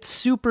 she gets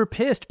super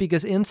pissed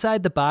because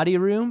inside the body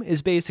room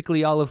is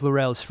basically all of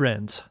L'Rell's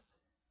friends.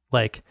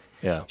 Like,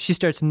 yeah. She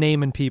starts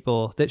naming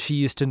people that she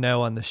used to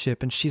know on the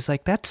ship, and she's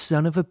like, that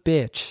son of a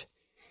bitch.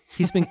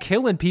 He's been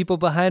killing people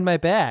behind my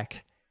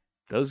back.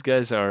 Those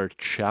guys are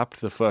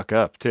chopped the fuck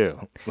up,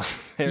 too.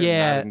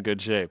 They're not in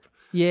good shape.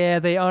 Yeah,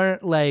 they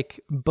aren't, like,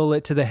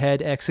 bullet to the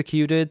head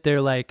executed.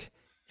 They're, like,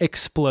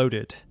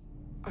 exploded.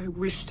 I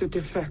wish to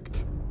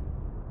defect.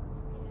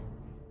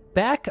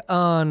 Back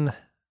on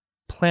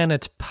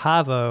planet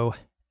Pahvo,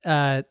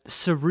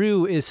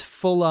 Saru is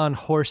full-on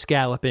horse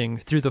galloping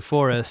through the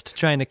forest,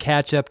 trying to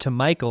catch up to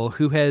Michael,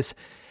 who has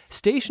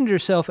stationed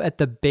herself at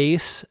the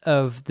base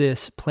of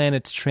this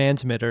planet's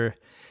transmitter,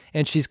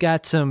 and she's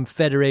got some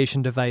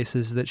Federation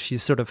devices that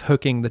she's sort of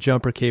hooking the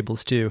jumper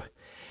cables to.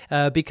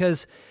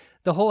 Because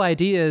the whole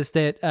idea is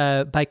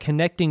that by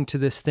connecting to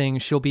this thing,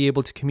 she'll be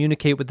able to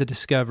communicate with the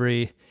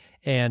Discovery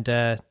and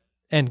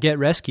get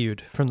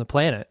rescued from the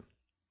planet.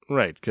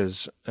 Right,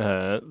 because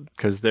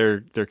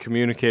their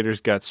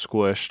communicators got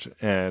squished,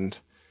 and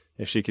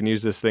if she can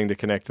use this thing to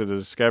connect to the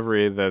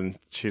Discovery, then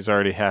she's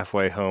already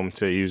halfway home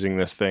to using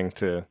this thing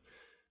to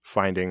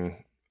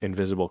finding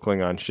invisible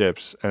Klingon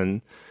ships.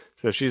 And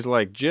so she's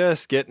like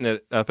just getting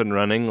it up and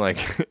running.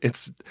 Like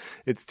it's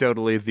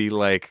totally the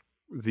like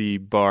the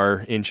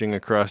bar inching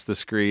across the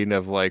screen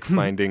of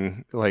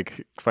finding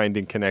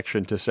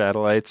connection to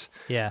satellites.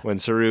 Yeah. When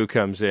Saru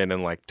comes in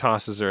and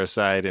tosses her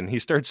aside, and he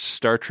starts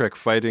Star Trek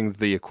fighting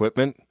the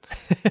equipment.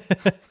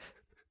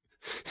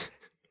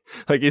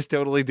 He's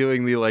totally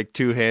doing the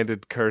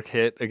two-handed Kirk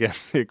hit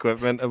against the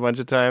equipment a bunch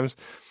of times,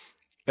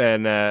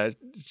 and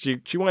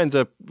she winds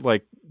up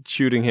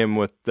shooting him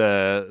with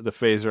the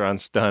phaser on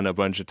stun a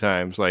bunch of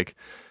times.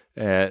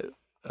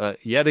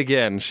 Yet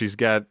again, she's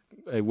got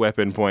a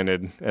weapon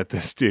pointed at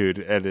this dude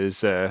and is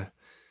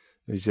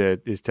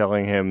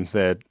telling him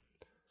that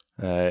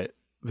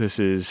this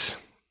is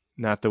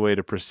not the way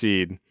to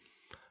proceed.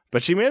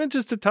 But she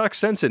manages to talk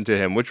sense into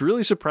him, which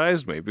really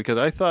surprised me because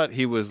I thought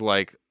he was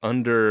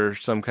under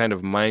some kind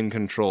of mind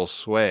control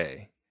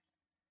sway.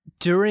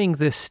 During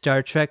this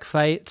Star Trek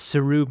fight,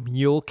 Saru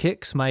mule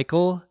kicks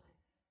Michael,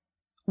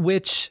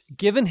 which,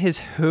 given his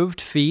hooved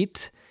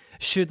feet,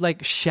 should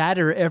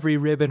shatter every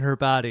rib in her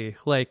body.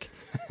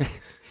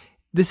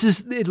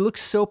 It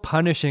looks so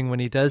punishing when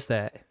he does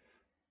that.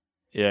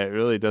 Yeah, it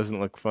really doesn't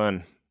look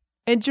fun.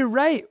 And you're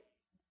right.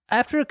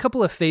 After a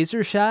couple of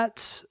phaser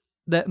shots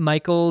that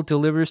Michael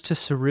delivers to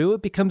Saru,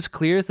 it becomes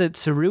clear that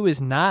Saru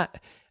is not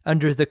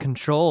under the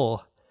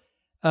control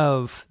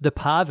of the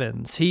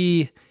Pahvins.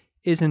 He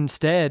has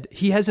instead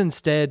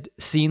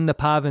seen the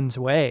Pahvins'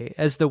 way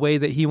as the way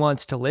that he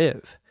wants to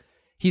live.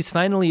 He's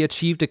finally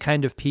achieved a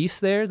kind of peace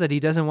there that he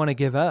doesn't want to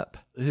give up.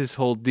 His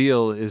whole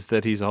deal is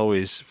that he's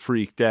always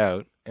freaked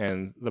out,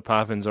 and the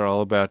Pahvins are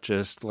all about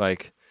just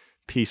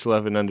peace,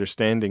 love, and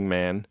understanding,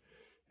 man.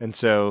 And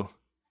so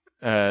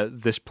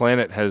this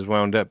planet has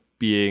wound up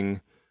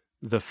being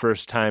the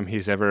first time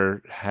he's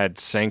ever had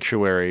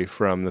sanctuary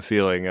from the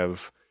feeling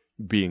of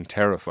being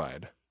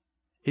terrified.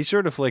 He's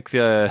sort of like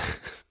the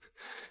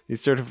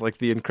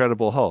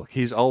Incredible Hulk.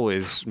 He's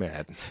always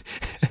mad.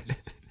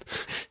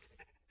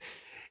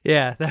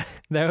 Yeah,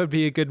 that would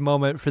be a good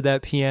moment for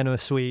that piano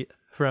suite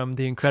from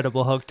the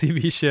Incredible Hulk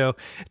TV show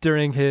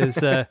during his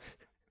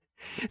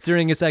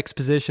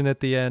exposition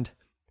at the end.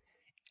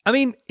 I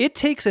mean, it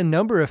takes a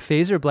number of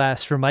phaser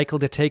blasts for Michael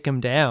to take him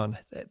down.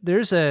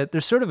 There's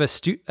sort of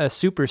a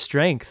super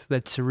strength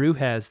that Saru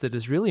has that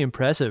is really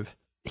impressive.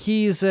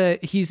 He's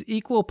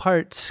equal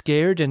parts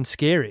scared and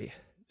scary.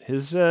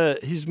 He's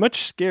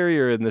much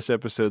scarier in this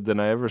episode than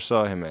I ever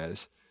saw him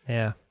as.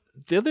 Yeah.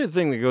 The other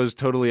thing that goes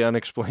totally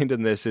unexplained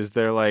in this is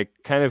they're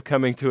kind of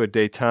coming to a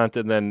detente,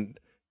 and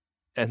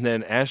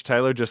then Ash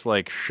Tyler just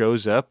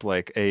shows up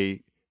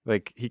he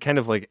kind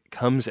of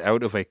comes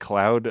out of a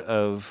cloud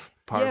of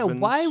Pahvins. Yeah,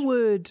 why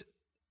would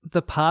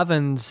the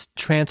Pahvins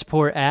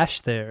transport Ash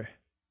there?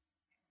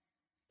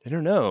 I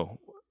don't know.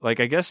 I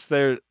guess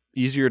they're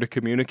easier to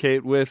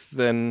communicate with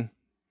than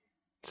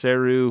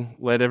Saru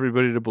led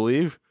everybody to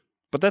believe.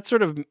 But that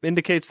sort of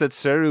indicates that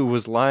Saru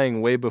was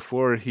lying way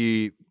before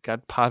he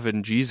got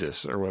Pahvin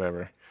Jesus or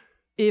whatever.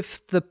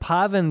 If the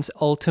Pahvins'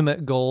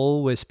 ultimate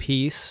goal was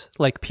peace,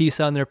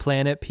 peace on their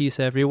planet, peace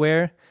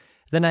everywhere,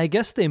 then I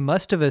guess they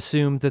must have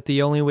assumed that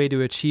the only way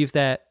to achieve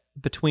that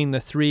between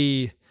the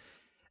three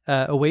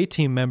away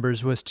team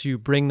members was to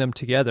bring them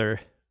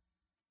together.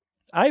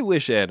 I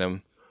wish,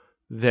 Adam,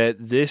 that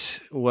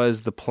this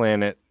was the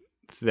planet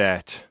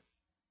that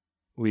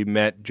we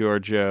met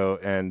Giorgio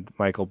and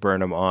Michael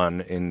Burnham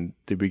on in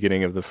the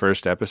beginning of the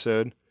first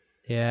episode.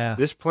 Yeah.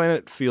 This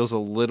planet feels a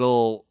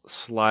little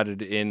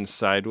slotted in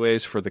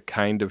sideways for the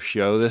kind of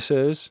show this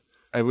is.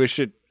 I wish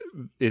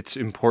its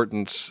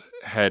importance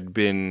had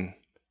been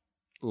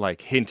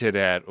hinted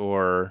at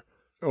or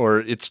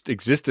its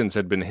existence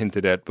had been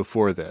hinted at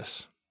before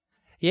this.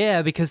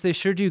 Yeah, because they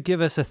sure do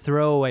give us a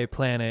throwaway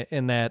planet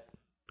in that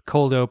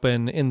cold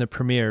open in the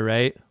premiere,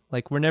 right?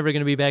 We're never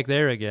going to be back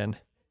there again.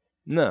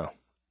 No.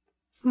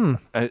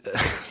 There's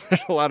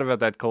a lot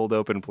about that cold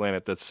open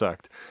planet that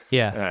sucked.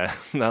 Yeah.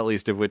 Not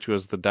least of which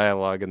was the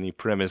dialogue and the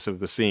premise of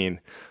the scene.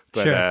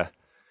 But, sure.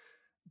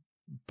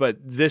 But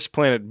this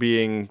planet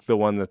being the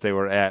one that they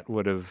were at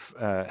would have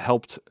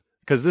helped,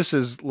 because this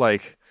is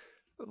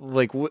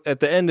at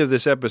the end of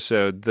this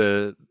episode,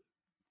 the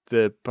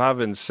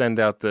Pahvins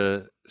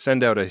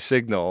send out a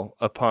signal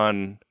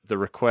upon the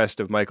request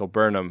of Michael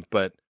Burnham,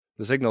 but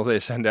the signal they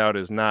send out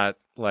is not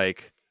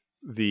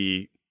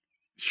the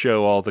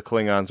show all the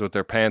Klingons with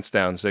their pants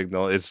down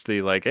signal. It's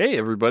the hey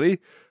everybody,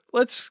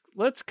 let's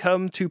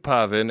come to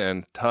Pahvin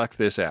and talk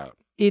this out.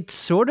 It's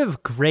sort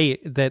of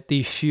great that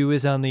the shoe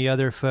is on the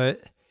other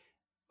foot,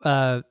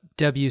 W/R/T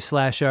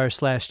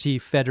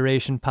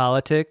Federation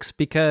politics,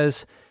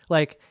 because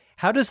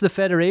how does the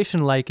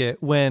Federation like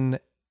it when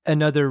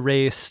another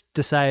race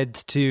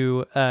decides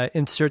to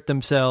insert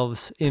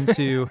themselves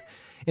into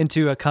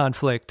a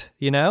conflict,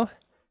 you know?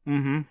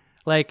 Mm-hmm.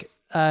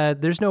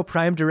 There's no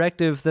prime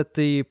directive that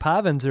the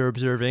Pahvins are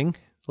observing.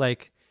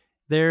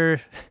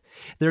 Their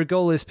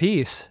goal is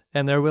peace,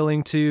 and they're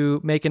willing to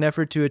make an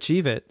effort to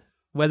achieve it,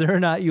 whether or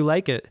not you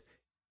like it.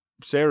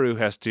 Saru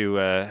has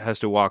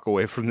to walk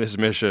away from this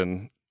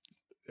mission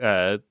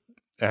at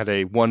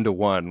a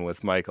 1-to-1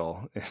 with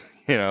Michael.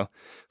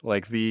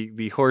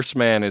 The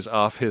horseman is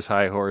off his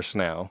high horse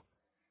now,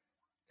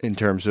 in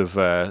terms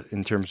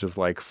of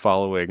like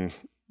following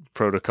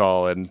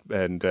protocol and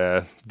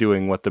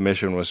doing what the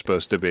mission was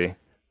supposed to be.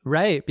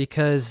 Right,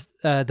 because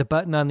the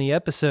button on the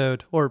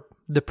episode, or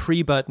the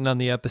pre-button on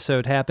the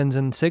episode, happens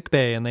in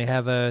sickbay, and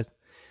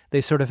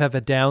they sort of have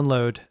a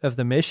download of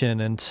the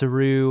mission, and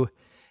Saru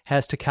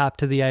has to cop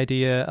to the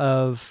idea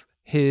of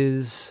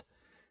his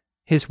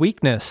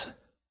weakness.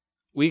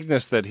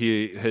 Weakness that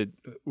he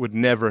would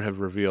never have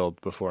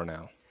revealed before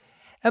now.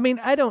 I mean,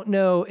 I don't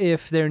know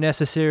if they're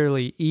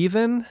necessarily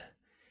even,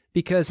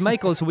 because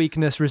Michael's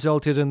weakness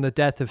resulted in the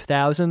death of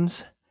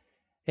thousands,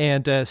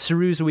 and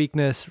Saru's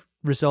weakness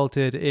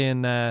resulted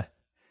in a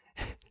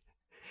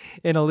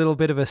little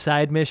bit of a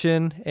side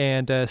mission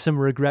and some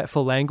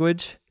regretful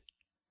language.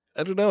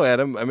 I don't know,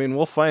 Adam. I mean,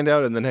 we'll find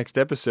out in the next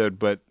episode,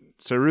 but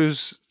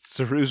Saru's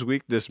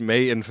weakness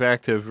may in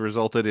fact have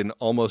resulted in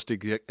almost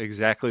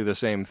exactly the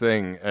same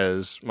thing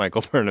as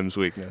Michael Burnham's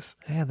weakness.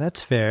 Yeah,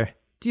 that's fair.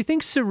 Do you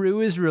think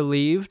Saru is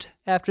relieved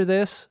after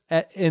this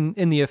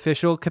in the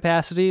official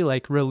capacity,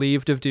 like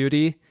relieved of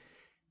duty?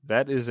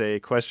 That is a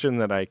question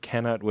that I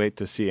cannot wait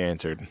to see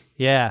answered.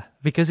 Yeah,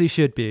 because he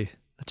should be.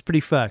 That's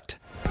pretty fucked.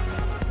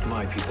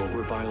 My people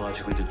were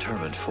biologically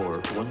determined for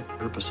one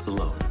purpose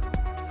alone,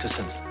 to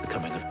sense the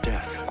coming of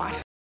death. What?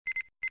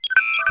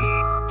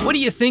 What do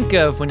you think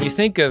of when you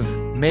think of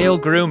male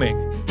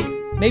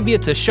grooming? Maybe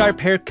it's a sharp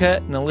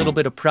haircut and a little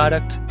bit of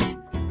product,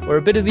 or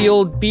a bit of the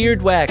old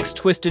beard wax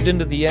twisted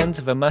into the ends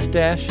of a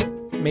mustache.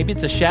 Maybe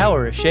it's a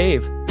shower, a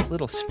shave, a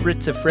little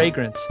spritz of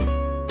fragrance.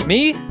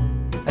 Me?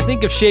 I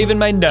think of shaving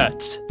my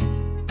nuts.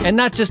 And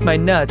not just my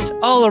nuts,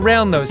 all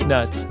around those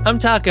nuts. I'm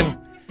talking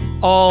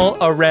all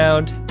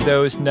around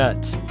those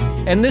nuts.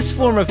 And this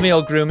form of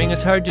male grooming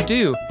is hard to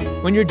do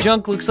when your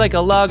junk looks like a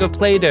log of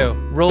Play-Doh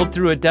rolled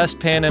through a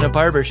dustpan in a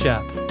barber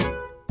shop.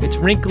 It's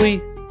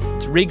wrinkly,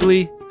 it's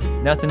wriggly,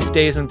 nothing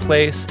stays in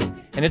place,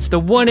 and it's the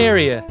one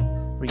area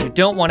where you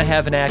don't want to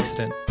have an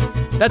accident.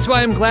 That's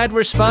why I'm glad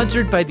we're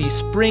sponsored by the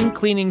spring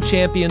cleaning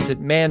champions at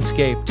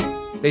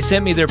Manscaped. They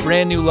sent me their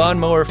brand new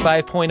Lawnmower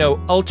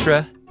 5.0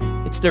 Ultra.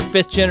 It's their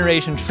 5th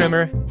generation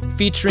trimmer,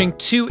 featuring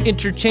 2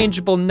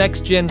 interchangeable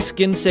next-gen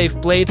skin-safe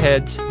blade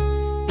heads,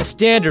 a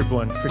standard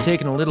one for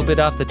taking a little bit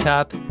off the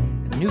top,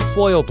 and a new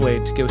foil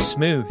blade to go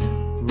smooth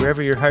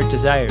wherever your heart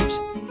desires.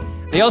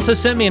 They also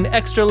sent me an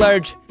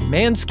extra-large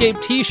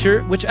Manscaped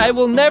t-shirt, which I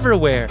will never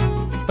wear,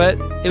 but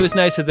it was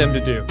nice of them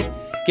to do.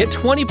 Get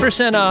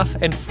 20% off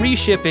and free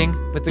shipping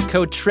with the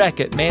code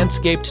TREK at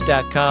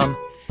manscaped.com.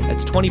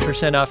 That's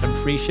 20% off and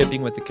free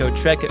shipping with the code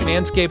TREK at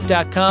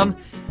manscaped.com.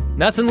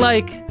 Nothing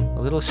like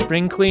a little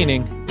spring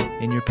cleaning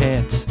in your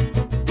pants.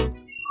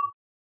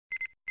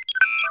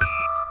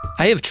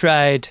 I have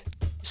tried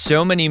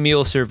so many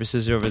meal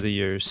services over the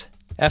years.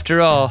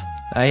 After all,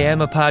 I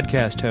am a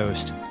podcast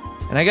host.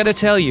 And I gotta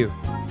tell you,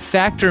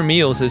 Factor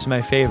Meals is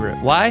my favorite.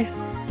 Why?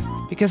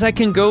 Because I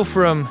can go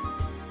from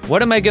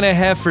what am I gonna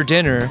have for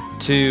dinner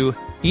to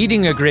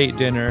eating a great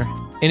dinner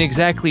in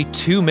exactly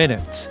 2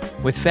 minutes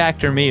with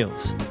Factor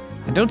Meals.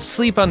 And don't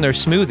sleep on their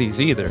smoothies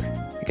either.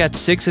 I got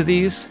 6 of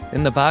these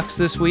in the box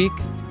this week.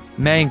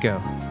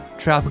 Mango,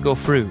 tropical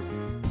fruit,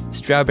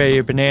 strawberry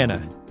or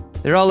banana.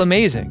 They're all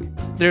amazing.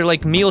 They're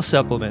like meal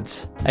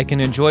supplements I can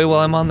enjoy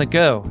while I'm on the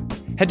go.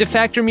 Head to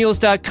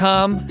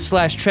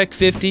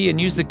factormeals.com/Trek50 and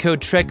use the code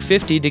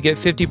Trek50 to get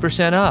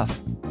 50% off.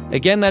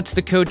 Again, that's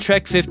the code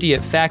Trek50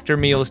 at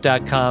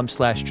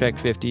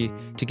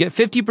factormeals.com/Trek50 to get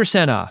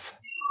 50% off.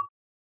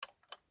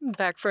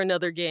 Back for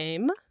another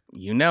game.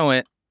 You know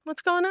it.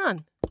 What's going on?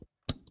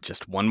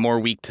 Just one more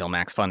week till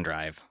Max Fun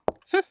Drive.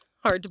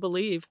 Hard to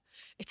believe.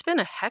 It's been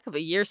a heck of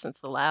a year since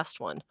the last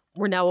one.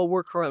 We're now a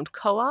worker-owned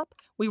co-op.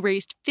 We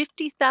raised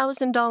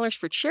 $50,000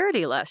 for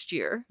charity last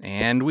year.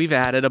 And we've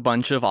added a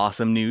bunch of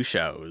awesome new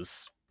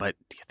shows. But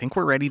do you think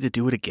we're ready to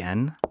do it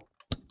again?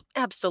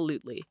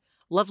 Absolutely.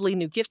 Lovely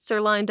new gifts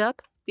are lined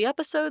up. The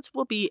episodes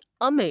will be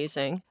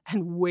amazing.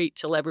 And wait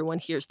till everyone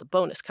hears the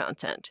bonus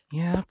content.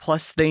 Yeah,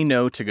 plus they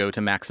know to go to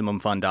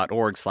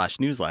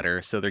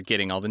MaximumFun.org/newsletter, so they're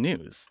getting all the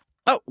news.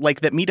 Oh,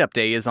 like that meetup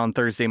day is on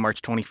Thursday,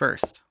 March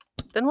 21st.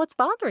 Then what's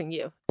bothering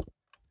you?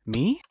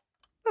 Me?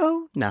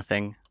 Oh,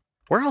 nothing.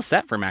 We're all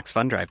set for Max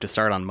Fun Drive to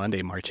start on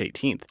Monday, March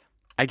 18th.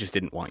 I just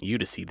didn't want you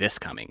to see this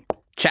coming.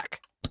 Check.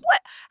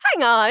 What?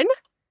 Hang on.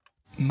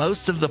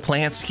 Most of the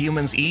plants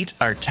humans eat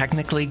are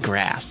technically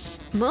grass.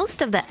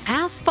 Most of the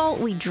asphalt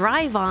we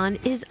drive on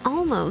is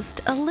almost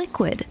a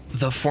liquid.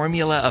 The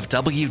formula of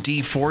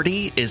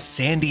WD-40 is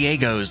San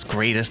Diego's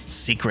greatest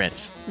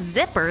secret.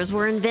 Zippers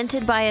were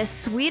invented by a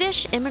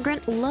Swedish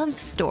immigrant love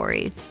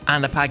story.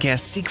 On the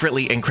podcast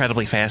Secretly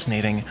Incredibly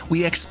Fascinating,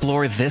 we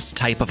explore this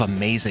type of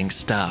amazing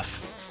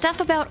stuff. Stuff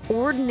about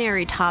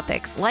ordinary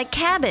topics like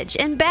cabbage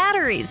and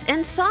batteries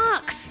and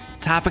socks.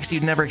 Topics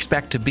you'd never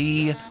expect to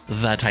be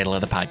the title of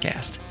the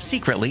podcast.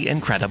 Secretly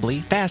Incredibly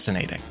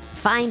Fascinating.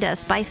 Find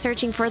us by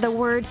searching for the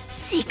word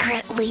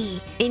secretly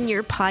in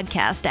your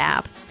podcast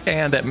app.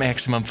 And at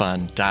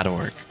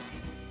MaximumFun.org.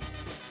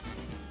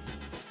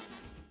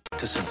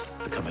 To sense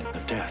the coming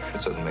of death.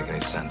 This doesn't make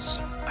any sense.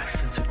 I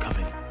sense it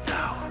coming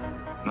now.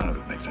 None of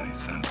it makes makes any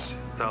sense.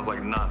 Sounds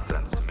like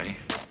nonsense to me.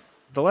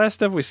 The last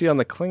stuff we see on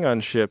the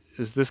Klingon ship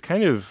is this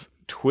kind of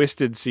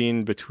twisted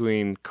scene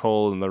between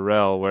Cole and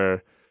L'Rell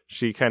where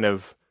she's kind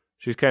of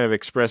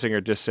expressing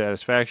her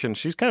dissatisfaction.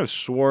 She's kind of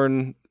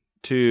sworn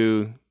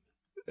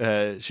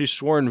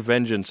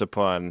vengeance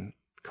upon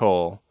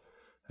Cole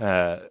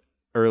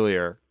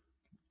earlier,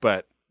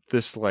 but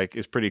this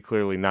is pretty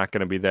clearly not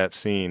going to be that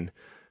scene.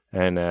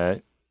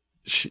 And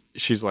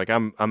she's like,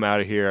 I'm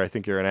out of here. I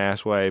think you're an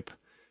asswipe.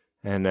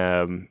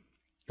 And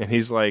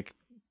he's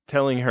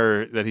telling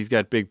her that he's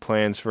got big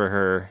plans for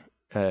her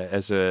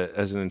as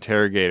an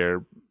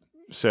interrogator.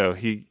 So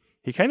he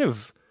kind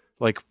of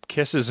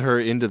kisses her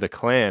into the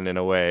clan in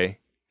a way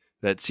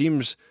that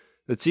seems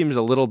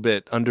a little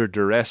bit under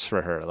duress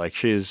for her.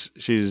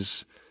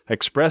 She's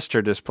expressed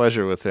her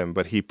displeasure with him,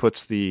 but he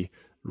puts the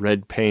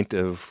red paint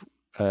of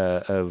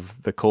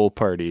the Cole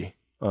party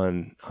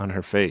on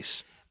her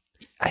face.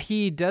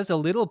 He does a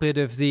little bit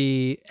of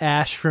the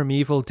Ash from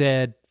Evil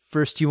Dead,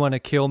 first you want to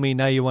kill me,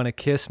 now you want to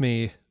kiss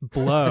me,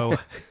 blow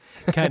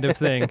kind of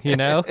thing, you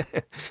know?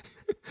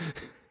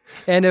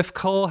 And if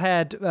Cole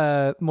had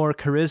more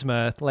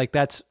charisma,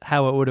 that's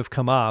how it would have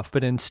come off.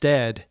 But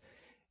instead,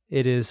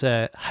 it is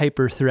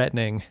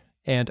hyper-threatening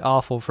and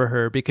awful for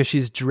her because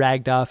she's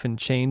dragged off in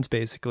chains,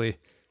 basically.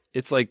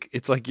 It's like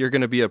you're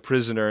going to be a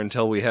prisoner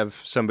until we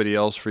have somebody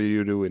else for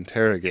you to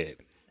interrogate.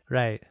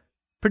 Right.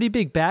 Pretty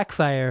big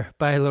backfire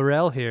by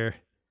L'Rell here.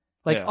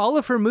 All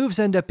of her moves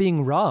end up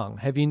being wrong.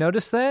 Have you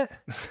noticed that?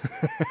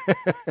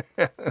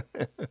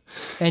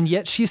 And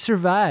yet she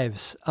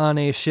survives on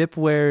a ship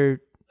where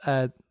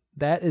that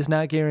is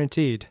not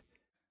guaranteed.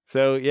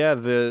 So, yeah,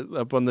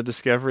 up on the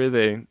Discovery,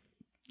 they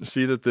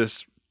see that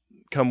this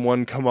come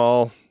one, come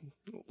all,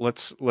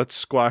 let's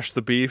squash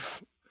the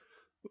beef.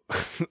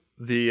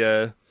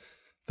 The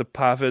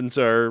Pahvins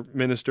are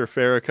Minister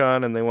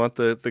Farrakhan, and they want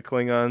the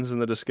Klingons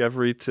and the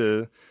Discovery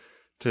to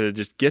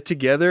just get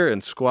together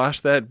and squash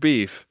that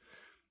beef.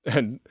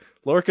 And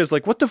Lorca's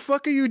like, what the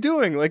fuck are you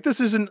doing?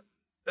 This isn't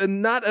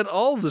not at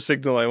all the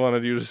signal I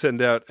wanted you to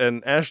send out.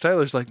 And Ash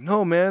Tyler's like,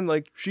 no, man,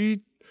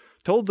 she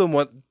told them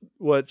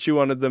what she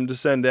wanted them to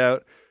send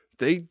out.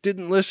 They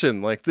didn't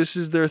listen. This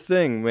is their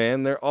thing,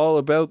 man. They're all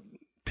about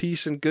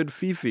peace and good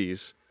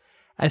fifis.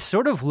 I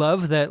sort of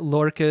love that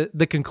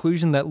the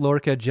conclusion that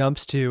Lorca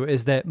jumps to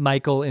is that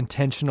Michael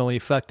intentionally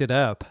fucked it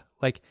up.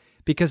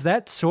 Because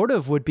that sort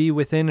of would be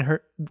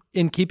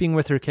in keeping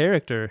with her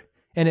character.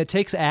 And it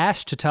takes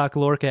Ash to talk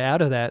Lorca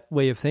out of that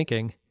way of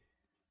thinking.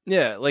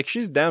 Yeah,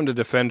 she's down to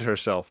defend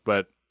herself,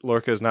 but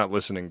Lorca's not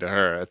listening to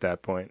her at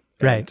that point.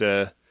 Right.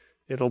 And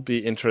it'll be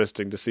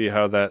interesting to see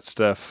how that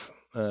stuff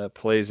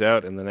plays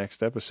out in the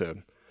next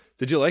episode.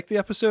 Did you like the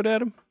episode,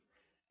 Adam?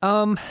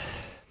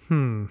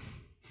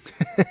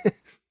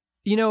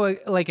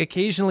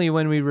 Occasionally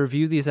when we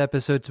review these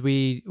episodes,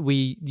 we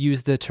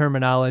use the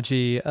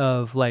terminology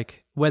of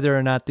whether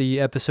or not the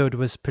episode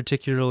was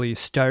particularly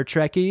Star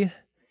Trek-y.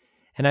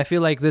 And I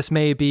feel like this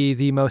may be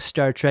the most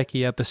Star Trek-y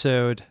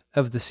episode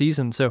of the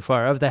season so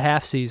far, of the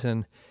half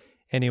season.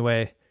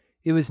 Anyway,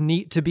 it was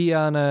neat to be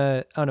on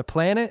a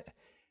planet.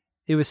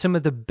 It was some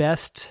of the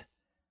best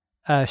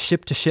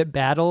ship-to-ship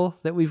battle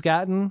that we've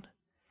gotten.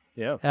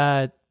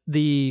 Yeah.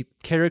 The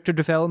character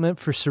development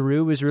for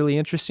Saru was really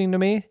interesting to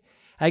me.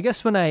 I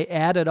guess when I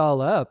add it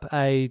all up,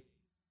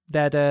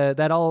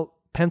 that all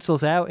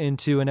pencils out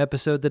into an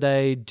episode that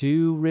I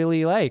do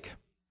really like.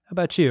 How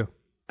about you?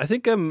 I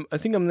think I'm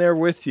there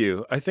with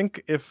you. I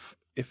think if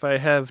I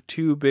have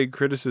two big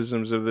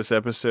criticisms of this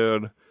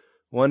episode,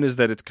 one is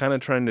that it's kind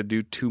of trying to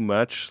do too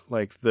much.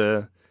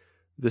 The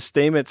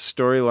Stamets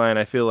storyline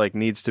I feel like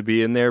needs to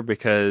be in there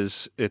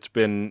because it's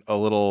been a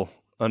little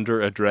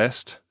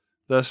under-addressed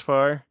thus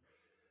far.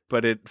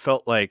 But it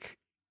felt like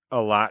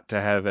a lot to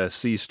have a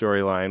C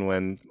storyline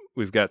when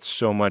we've got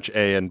so much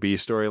A and B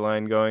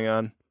storyline going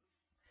on.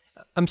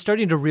 I'm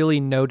starting to really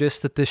notice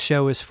that this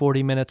show is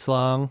 40 minutes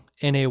long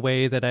in a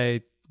way that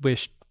I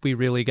wish we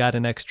really got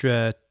an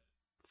extra,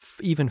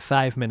 even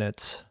 5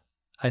 minutes,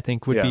 I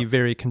think would be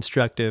very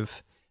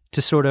constructive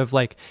to sort of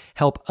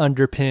help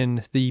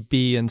underpin the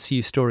B and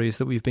C stories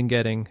that we've been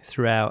getting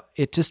throughout.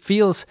 It just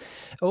feels,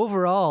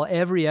 overall,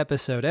 every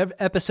episode to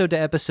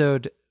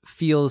episode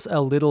feels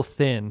a little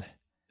thin.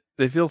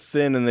 They feel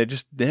thin and they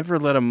just never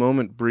let a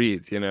moment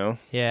breathe, you know?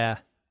 Yeah.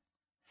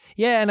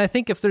 Yeah, and I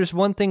think if there's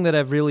one thing that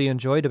I've really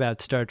enjoyed about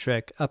Star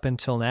Trek up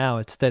until now,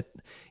 it's that,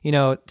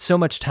 so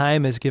much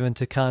time is given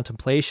to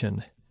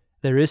contemplation.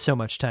 There is so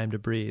much time to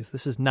breathe.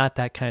 This is not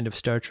that kind of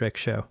Star Trek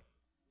show.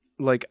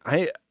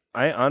 I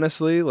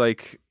honestly,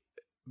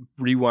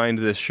 rewind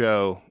this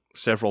show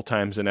several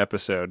times an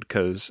episode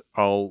because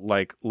I'll,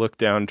 look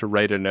down to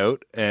write a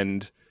note,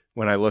 and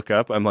when I look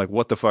up, I'm like,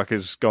 what the fuck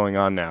is going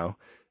on now?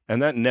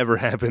 And that never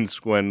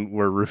happens when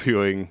we're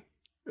reviewing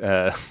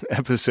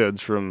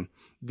episodes from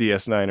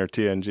DS9 or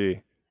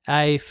TNG.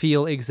 I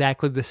feel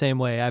exactly the same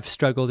way. I've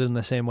struggled in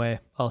the same way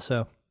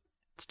also.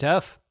 It's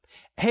tough.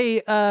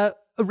 Hey, a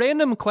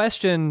random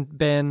question,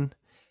 Ben,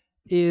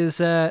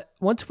 is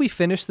once we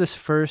finish this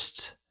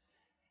first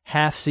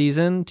half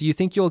season. Do you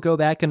think you'll go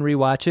back and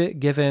rewatch it,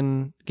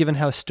 given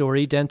how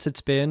story dense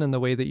it's been and the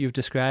way that you've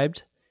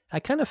described? I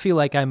kind of feel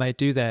like I might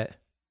do that.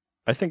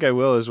 I think I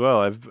will as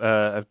well.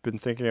 I've been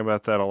thinking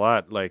about that a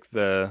lot. Like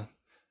the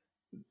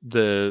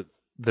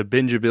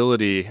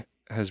bingeability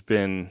has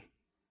been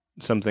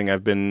something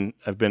I've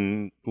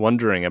been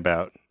wondering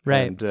about.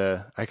 Right.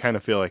 And I kind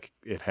of feel like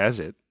it has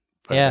it.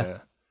 But, yeah.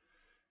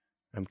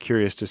 I'm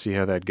curious to see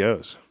how that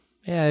goes.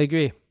 Yeah, I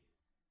agree.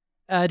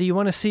 Do you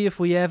want to see if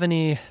we have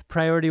any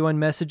Priority 1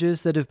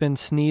 messages that have been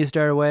sneezed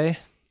our way,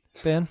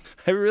 Ben?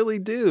 I really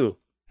do.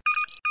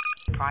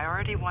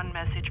 Priority 1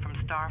 message from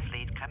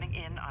Starfleet coming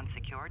in on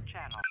secured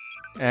channel.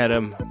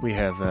 Adam, we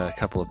have a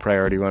couple of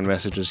Priority 1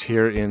 messages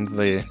here in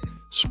the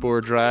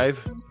Spore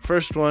Drive.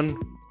 First one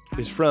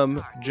is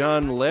from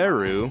John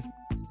Laru,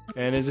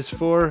 and it is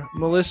for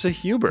Melissa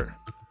Huber.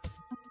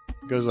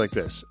 It goes like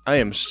this. I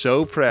am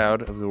so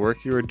proud of the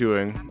work you are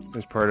doing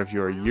as part of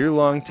your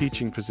year-long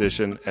teaching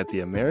position at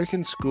the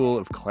American School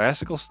of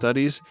Classical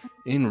Studies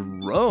in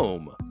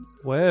Rome.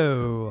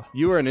 Whoa.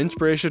 You are an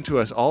inspiration to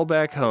us all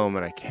back home,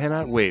 and I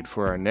cannot wait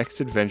for our next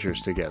adventures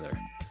together.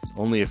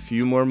 Only a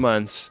few more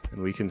months,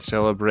 and we can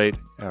celebrate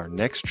our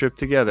next trip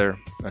together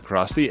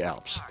across the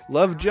Alps.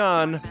 Love,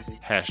 John.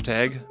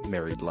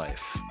 #married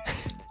life.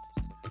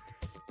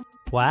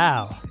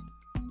 Wow.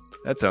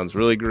 That sounds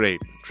really great.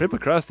 Trip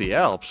across the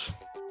Alps.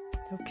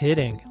 No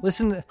kidding.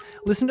 Listen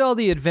to all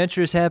the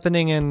adventures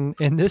happening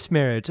in this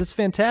marriage. It's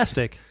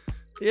fantastic.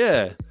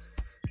 Yeah.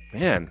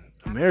 Man,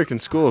 American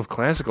School of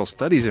Classical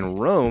Studies in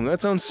Rome.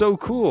 That sounds so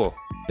cool.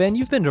 Ben,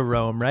 you've been to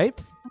Rome, right?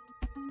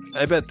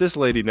 I bet this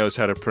lady knows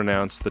how to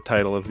pronounce the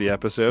title of the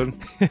episode.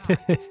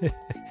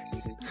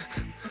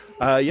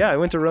 Yeah, I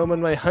went to Rome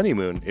on my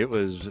honeymoon. It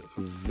was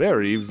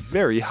very,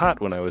 very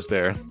hot when I was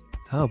there.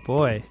 Oh,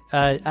 boy.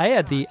 I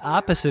had the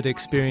opposite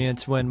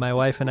experience when my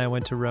wife and I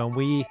went to Rome.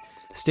 We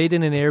stayed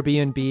in an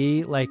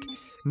Airbnb, like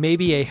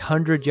maybe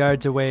 100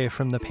 yards away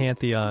from the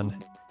Pantheon.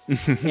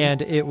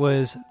 And it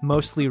was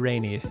mostly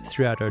rainy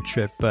throughout our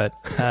trip, but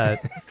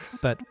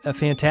a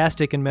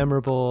fantastic and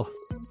memorable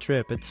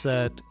trip. It's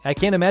I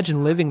can't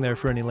imagine living there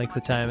for any length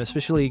of time,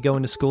 especially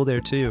going to school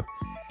there too.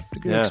 It's a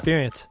good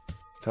experience.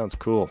 Sounds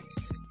cool.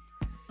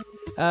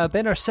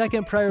 Ben, our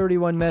second Priority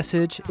 1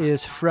 message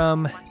is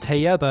from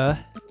Tayeba.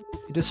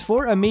 It is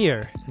for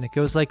Amir, and it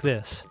goes like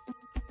this.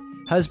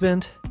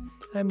 Husband,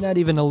 I'm not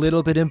even a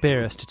little bit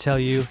embarrassed to tell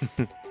you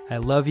I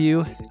love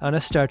you on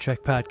a Star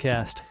Trek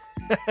podcast.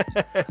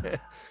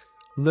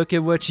 Look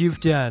at what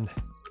you've done.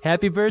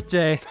 Happy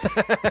birthday.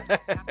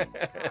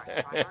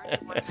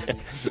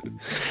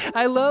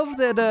 I love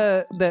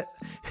that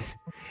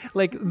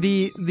like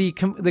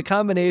the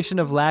combination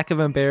of lack of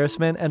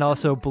embarrassment and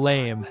also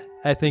blame,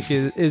 I think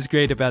is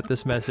great about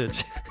this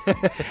message.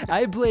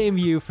 I blame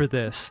you for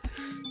this.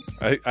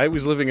 I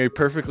was living a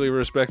perfectly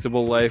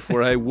respectable life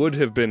where I would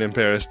have been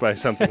embarrassed by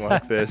something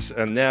like this,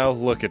 and now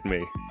look at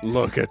me.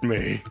 Look at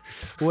me.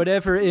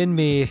 Whatever in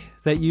me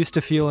that used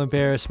to feel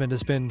embarrassment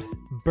has been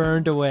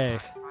burned away.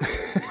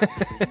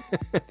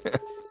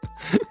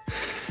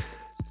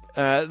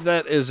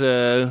 That is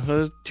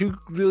two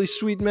really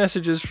sweet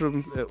messages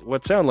from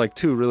what sound like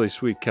two really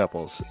sweet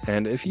couples.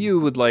 And if you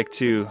would like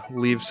to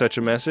leave such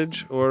a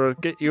message or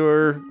get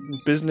your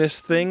business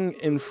thing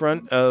in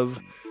front of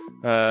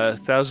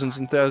thousands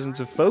and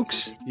thousands of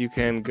folks, you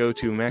can go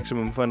to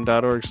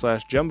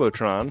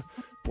MaximumFun.org/Jumbotron,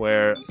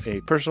 where a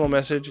personal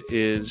message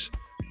is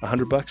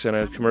 $100 and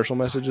a commercial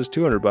message is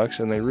 $200,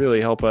 and they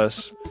really help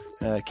us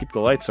keep the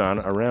lights on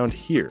around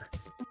here.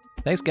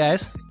 Thanks,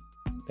 guys.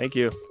 Thank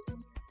you.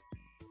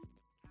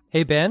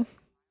 Hey, Ben.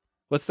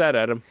 What's that,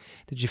 Adam?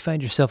 Did you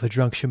find yourself a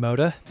drunk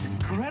Shimoda?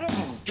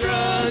 Incredible.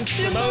 Drunk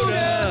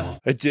Shimoda!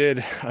 I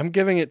did. I'm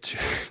giving it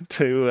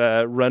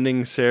to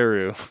Running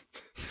Saru.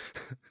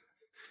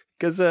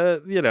 Because,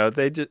 you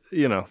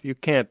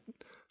can't,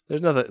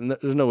 there's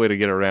no way to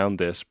get around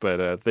this,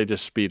 but they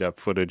just speed up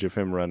footage of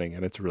him running,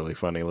 and it's really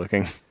funny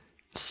looking.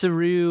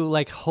 Saru,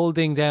 like,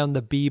 holding down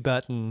the B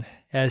button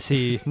as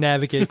he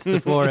navigates the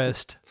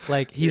forest.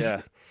 Like, he's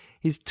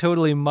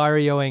totally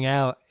Marioing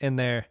out in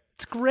there.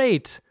 It's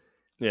great.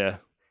 Yeah.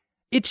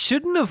 It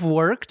shouldn't have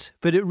worked,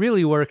 but it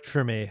really worked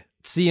for me.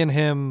 Seeing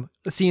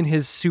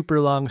his super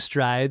long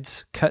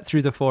strides cut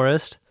through the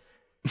forest.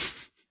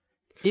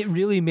 It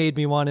really made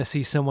me want to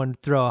see someone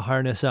throw a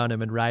harness on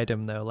him and ride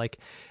him, though. Like,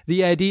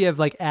 the idea of,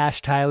 like,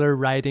 Ash Tyler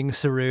riding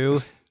Saru,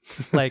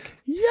 like,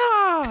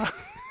 yeah,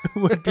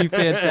 would be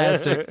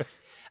fantastic.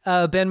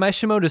 Ben, my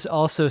Shimoda is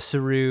also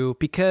Saru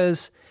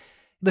because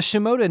the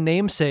Shimoda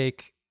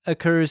namesake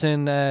occurs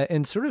in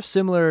sort of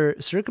similar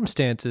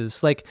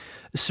circumstances. Like,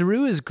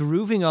 Saru is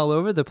grooving all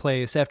over the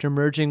place after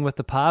merging with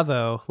the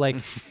Pahvo. Like,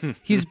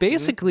 he's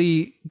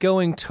basically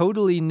going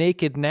totally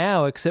naked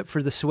now, except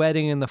for the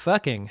sweating and the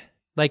fucking.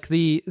 Like,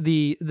 the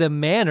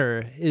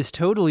manner is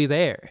totally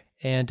there.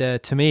 And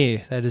to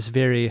me, that is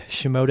very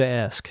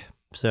Shimoda-esque.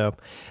 So,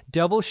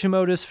 double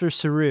Shimodas for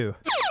Saru.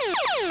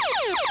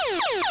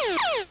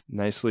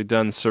 Nicely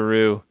done,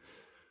 Saru.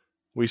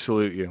 We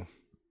salute you.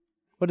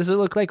 What does it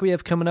look like we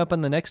have coming up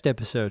on the next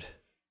episode?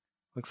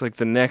 Looks like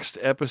the next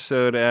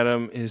episode,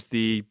 Adam, is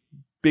the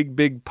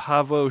Big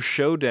Pahvo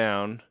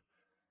Showdown.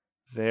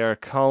 They are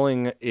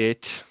calling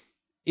it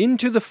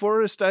Into the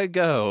Forest I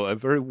Go, a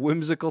very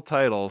whimsical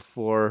title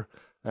for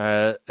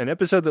an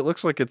episode that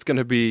looks like it's going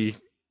to be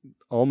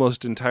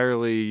almost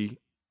entirely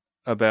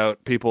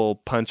about people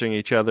punching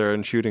each other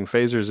and shooting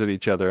phasers at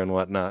each other and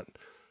whatnot.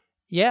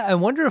 Yeah, I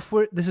wonder if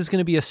this is going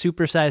to be a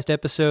supersized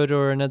episode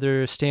or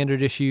another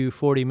standard issue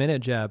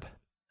 40-minute job.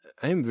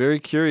 I'm very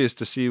curious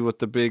to see what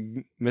the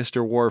big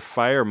Mr. War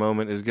fire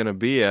moment is going to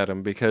be,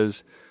 Adam,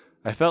 because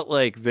I felt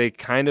like they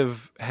kind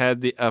of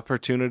had the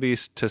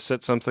opportunities to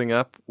set something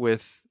up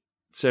with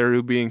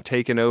Saru being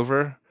taken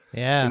over.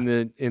 Yeah.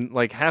 In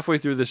like halfway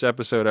through this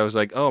episode, I was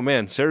like, oh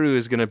man, Saru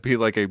is going to be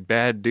like a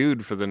bad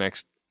dude for the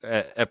next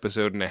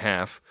episode and a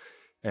half.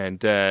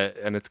 And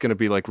it's going to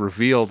be like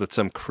revealed at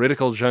some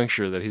critical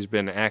juncture that he's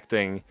been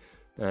acting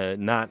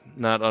not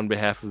on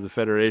behalf of the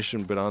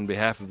Federation, but on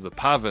behalf of the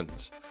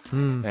Pahvans.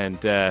 And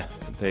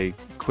they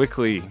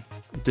quickly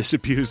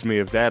disabused me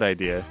of that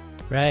idea.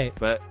 Right.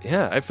 But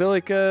yeah, I feel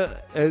like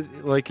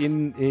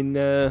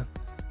in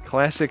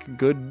classic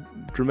good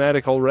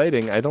dramatical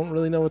writing, I don't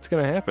really know what's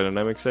going to happen, and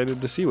I'm excited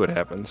to see what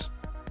happens.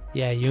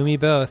 Yeah, you and me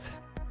both.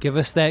 Give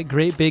us that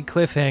great big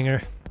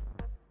cliffhanger.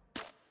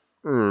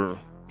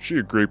 She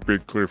a great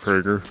big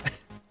cliffhanger.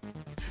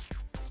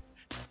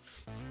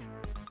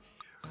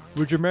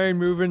 Would you mind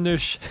moving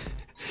this?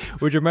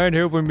 Would you mind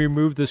helping me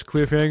move this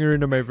cliffhanger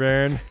into my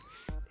van?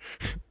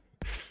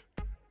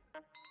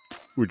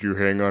 Would you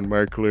hang on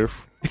my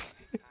cliff?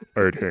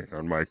 I'd hang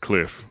on my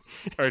cliff.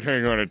 I'd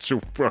hang on it so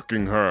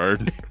fucking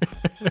hard.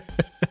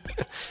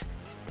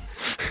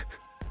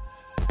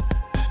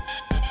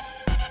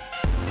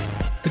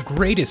 The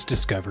Greatest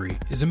Discovery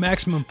is a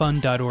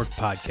MaximumFun.org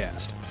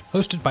podcast,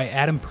 hosted by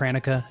Adam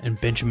Pranica and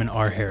Benjamin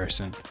R.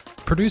 Harrison.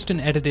 Produced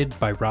and edited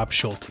by Rob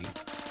Schulte.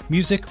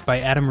 Music by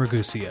Adam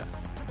Ragusia.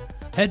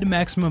 Head to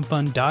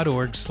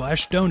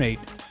MaximumFun.org/donate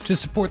to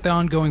support the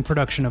ongoing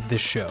production of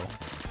this show.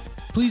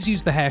 Please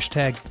use the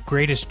hashtag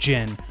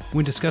GreatestGen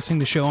when discussing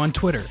the show on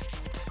Twitter.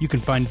 You can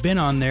find Ben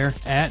on there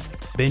at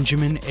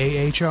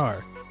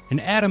BenjaminAHR,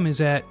 and Adam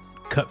is at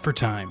Cut for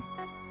Time.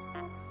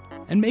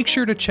 And make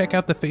sure to check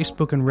out the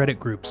Facebook and Reddit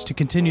groups to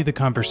continue the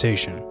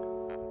conversation.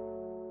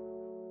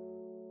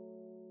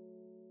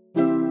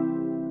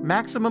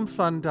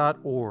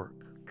 MaximumFun.org.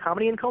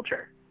 Comedy and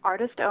culture.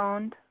 Artist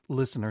owned.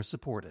 Listener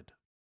supported.